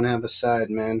 I don't want to have a side,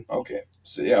 man. Okay.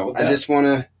 So yeah, I just want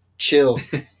to chill.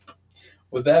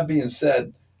 With that being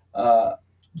said,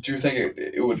 do you think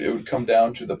it would come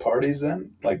down to the parties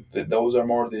then? Like those are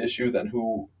more of the issue than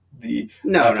who the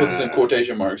I put this in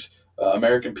quotation marks.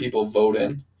 American people vote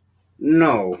in.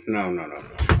 No.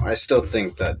 I still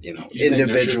think that You think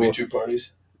individual. there should be two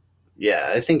parties?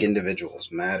 Yeah, I think individuals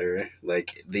matter,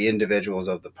 like the individuals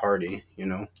of the party,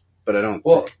 But I don't.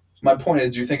 Well, my point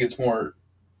is, do you think it's more?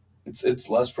 It's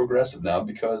less progressive now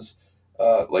because,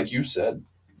 like you said,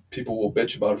 people will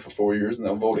bitch about it for 4 years and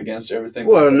they'll vote against everything.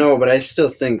 Well, no, but I still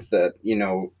think that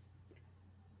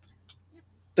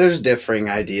there's differing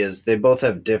ideas. They both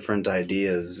have different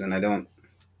ideas, and I don't.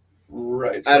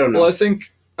 Right. I don't know. Well,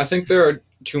 I think there are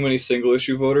too many single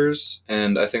issue voters,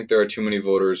 and I think there are too many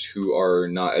voters who are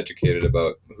not educated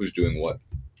about who's doing what.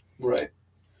 Right.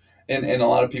 And a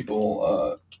lot of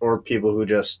people. Or people who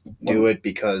just do it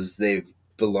because they've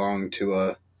belonged to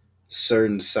a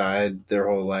certain side their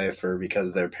whole life, or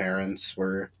because their parents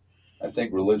were. I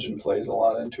think religion plays a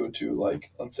lot into it too.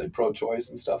 Like, let's say pro-choice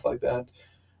and stuff like that.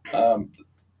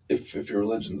 If your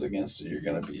religion's against it, you're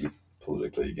going to be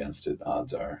politically against it.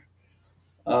 Odds are.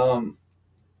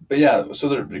 But yeah, so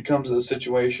there becomes a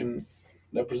situation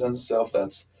that presents itself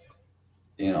that's,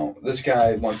 this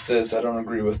guy wants this. I don't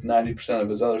agree with 90% of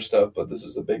his other stuff, but this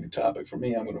is a big topic for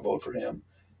me. I'm going to vote for him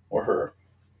or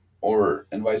her,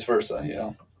 and vice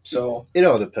versa, So it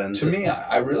all depends. To me,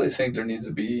 I really think there needs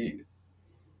to be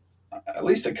at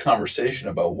least a conversation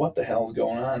about what the hell's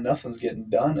going on. Nothing's getting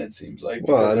done, it seems like.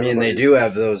 Well, I mean, they do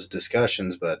have those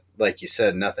discussions, but like you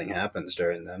said, nothing happens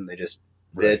during them. They just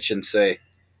bitch and say,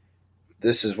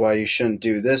 this is why you shouldn't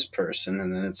do this person,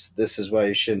 and then this is why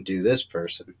you shouldn't do this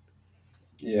person.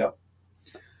 Yeah.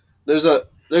 There's a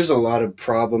lot of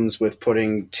problems with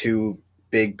putting two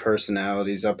big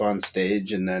personalities up on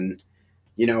stage, and then,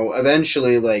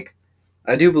 eventually, like,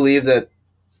 I do believe that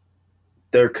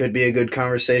there could be a good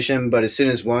conversation, but as soon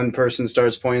as one person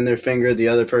starts pointing their finger, the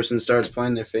other person starts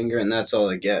pointing their finger, and that's all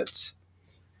it gets.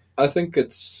 I think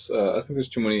there's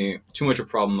too much a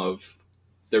problem of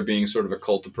there being sort of a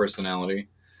cult of personality,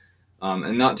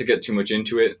 and not to get too much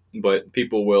into it, but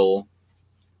people will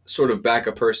sort of back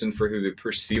a person for who they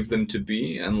perceive them to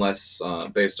be, unless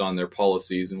based on their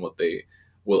policies and what they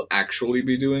will actually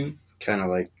be doing. Kind of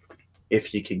like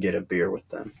if you could get a beer with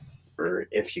them, or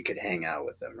if you could hang out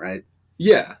with them, right?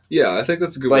 Yeah, I think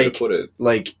that's a good way to put it.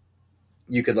 Like,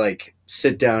 you could, like,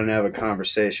 sit down and have a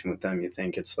conversation with them. You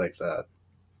think it's like that.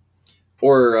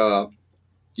 Or,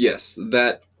 yes,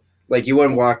 that... Like, you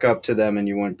wouldn't walk up to them and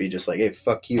you wouldn't be just like, hey,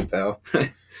 fuck you, pal.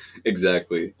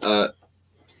 Exactly.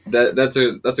 That's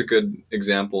a good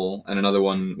example. And another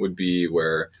one would be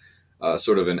where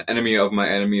sort of an enemy of my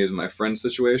enemy is my friend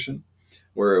situation,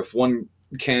 where if one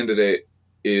candidate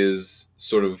is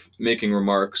sort of making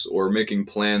remarks or making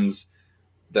plans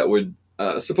that would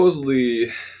supposedly,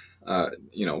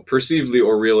 perceivedly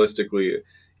or realistically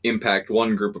impact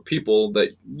one group of people that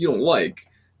you don't like,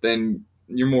 then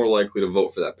you're more likely to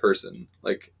vote for that person.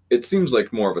 Like, it seems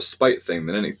like more of a spite thing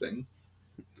than anything.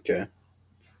 Okay.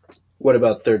 What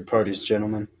about third parties,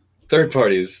 gentlemen? Third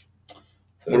parties.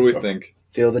 What do we think?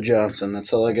 Feel the Johnson.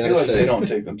 That's all I gotta say. They don't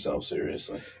take themselves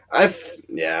seriously.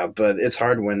 Yeah, but it's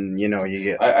hard when, you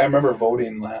get... I remember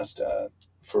voting last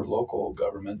for local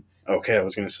government. Okay, I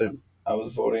was going to say. I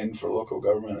was voting for local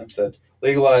government and said,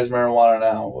 legalize marijuana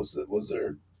now was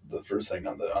the first thing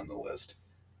on the list.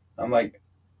 I'm like,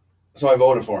 so I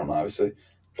voted for him, obviously.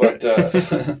 But,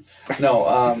 no,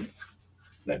 I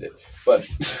did. But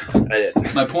I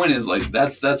did. My point is, like,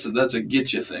 that's a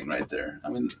get you thing right there. I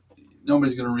mean,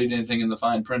 nobody's going to read anything in the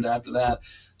fine print after that.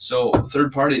 So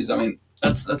third parties, I mean,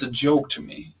 that's a joke to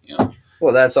me.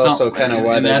 Well, that's also kind of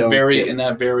why in they that don't very get. in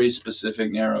that very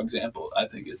specific narrow example, I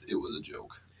think it was a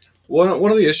joke. One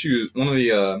of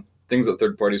the things that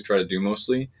third parties try to do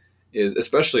mostly is,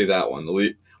 especially that one,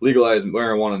 the legalize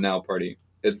marijuana now party.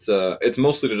 It's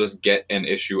mostly to just get an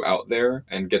issue out there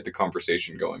and get the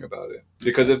conversation going about it.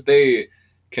 Because if they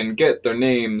can get their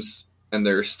names and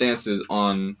their stances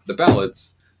on the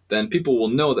ballots, then people will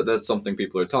know that that's something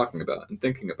people are talking about and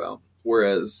thinking about.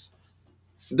 Whereas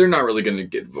they're not really going to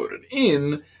get voted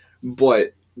in,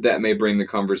 but that may bring the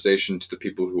conversation to the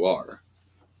people who are.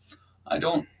 I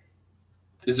don't.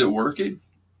 Is it working?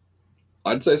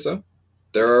 I'd say so.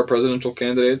 There are presidential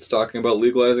candidates talking about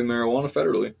legalizing marijuana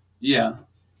federally. Yeah,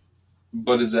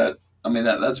 but is that? I mean,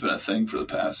 that's been a thing for the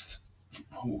past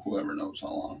whoever knows how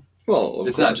long. Well,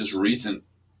 it's not just recent.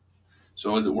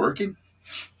 So is it working?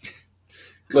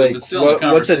 Like, it's still in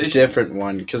the what's a conversation. different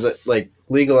one? Because like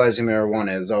legalizing marijuana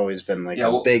has always been like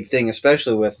a big thing,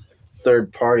 especially with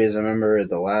third parties. I remember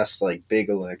the last like big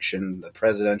election, the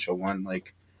presidential one,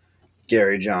 like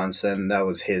Gary Johnson, that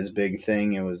was his big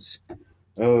thing. It was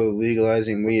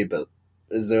legalizing weed, but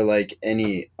is there like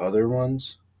any other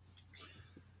ones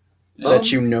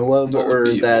that you know of, what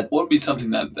or that would be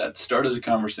something that started a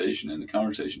conversation and the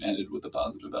conversation ended with a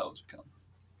positive outcome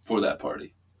for that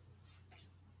party?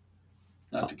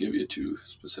 Not to give you too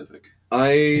specific.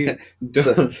 I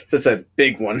don't. That's a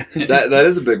big one. that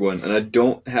is a big one, and I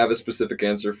don't have a specific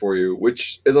answer for you,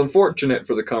 which is unfortunate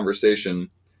for the conversation.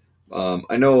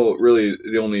 I know really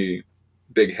the only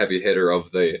big heavy hitter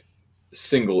of the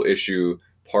single issue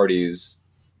parties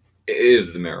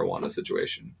is the marijuana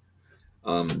situation.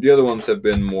 The other ones have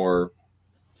been more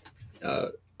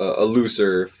a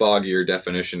looser, foggier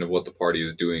definition of what the party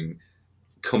is doing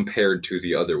compared to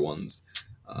the other ones.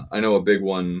 I know a big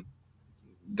one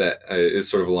that is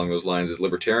sort of along those lines is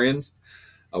libertarians,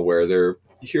 where they're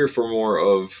here for more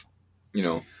of,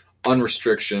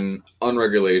 unrestriction,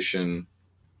 unregulation,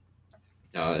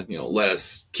 let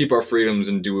us keep our freedoms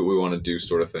and do what we want to do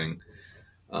sort of thing.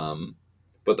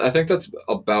 But I think that's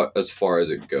about as far as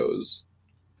it goes.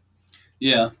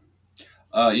 Yeah.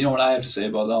 You know what I have to say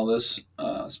about all this,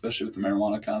 especially with the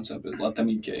marijuana concept, is let them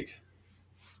eat cake.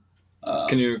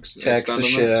 Can you tax the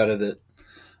shit out of it?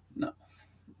 No.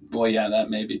 Well, yeah, that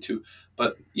may be too.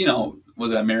 But,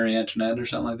 was that Marie Antoinette or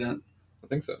something like that? I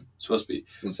think so. Supposed to be.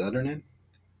 Was that her name?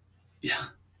 Yeah.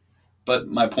 But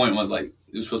my point was, like,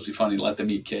 it was supposed to be funny. Let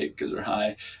them eat cake because they're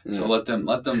high. Yeah. So let them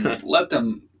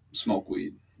smoke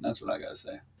weed. That's what I gotta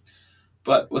say.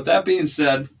 But with that being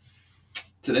said,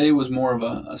 today was more of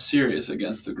a serious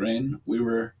against the grain. We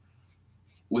were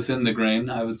within the grain,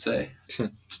 I would say,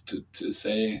 to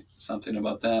say something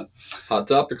about that. Hot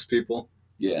topics, people.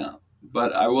 Yeah.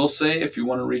 But I will say, if you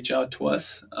want to reach out to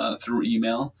us through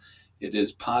email, it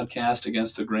is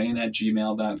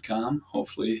podcastagainstthegrain@gmail.com.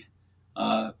 Hopefully,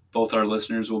 both our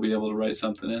listeners will be able to write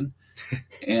something in.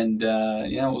 And,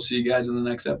 we'll see you guys in the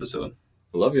next episode.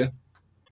 Love you.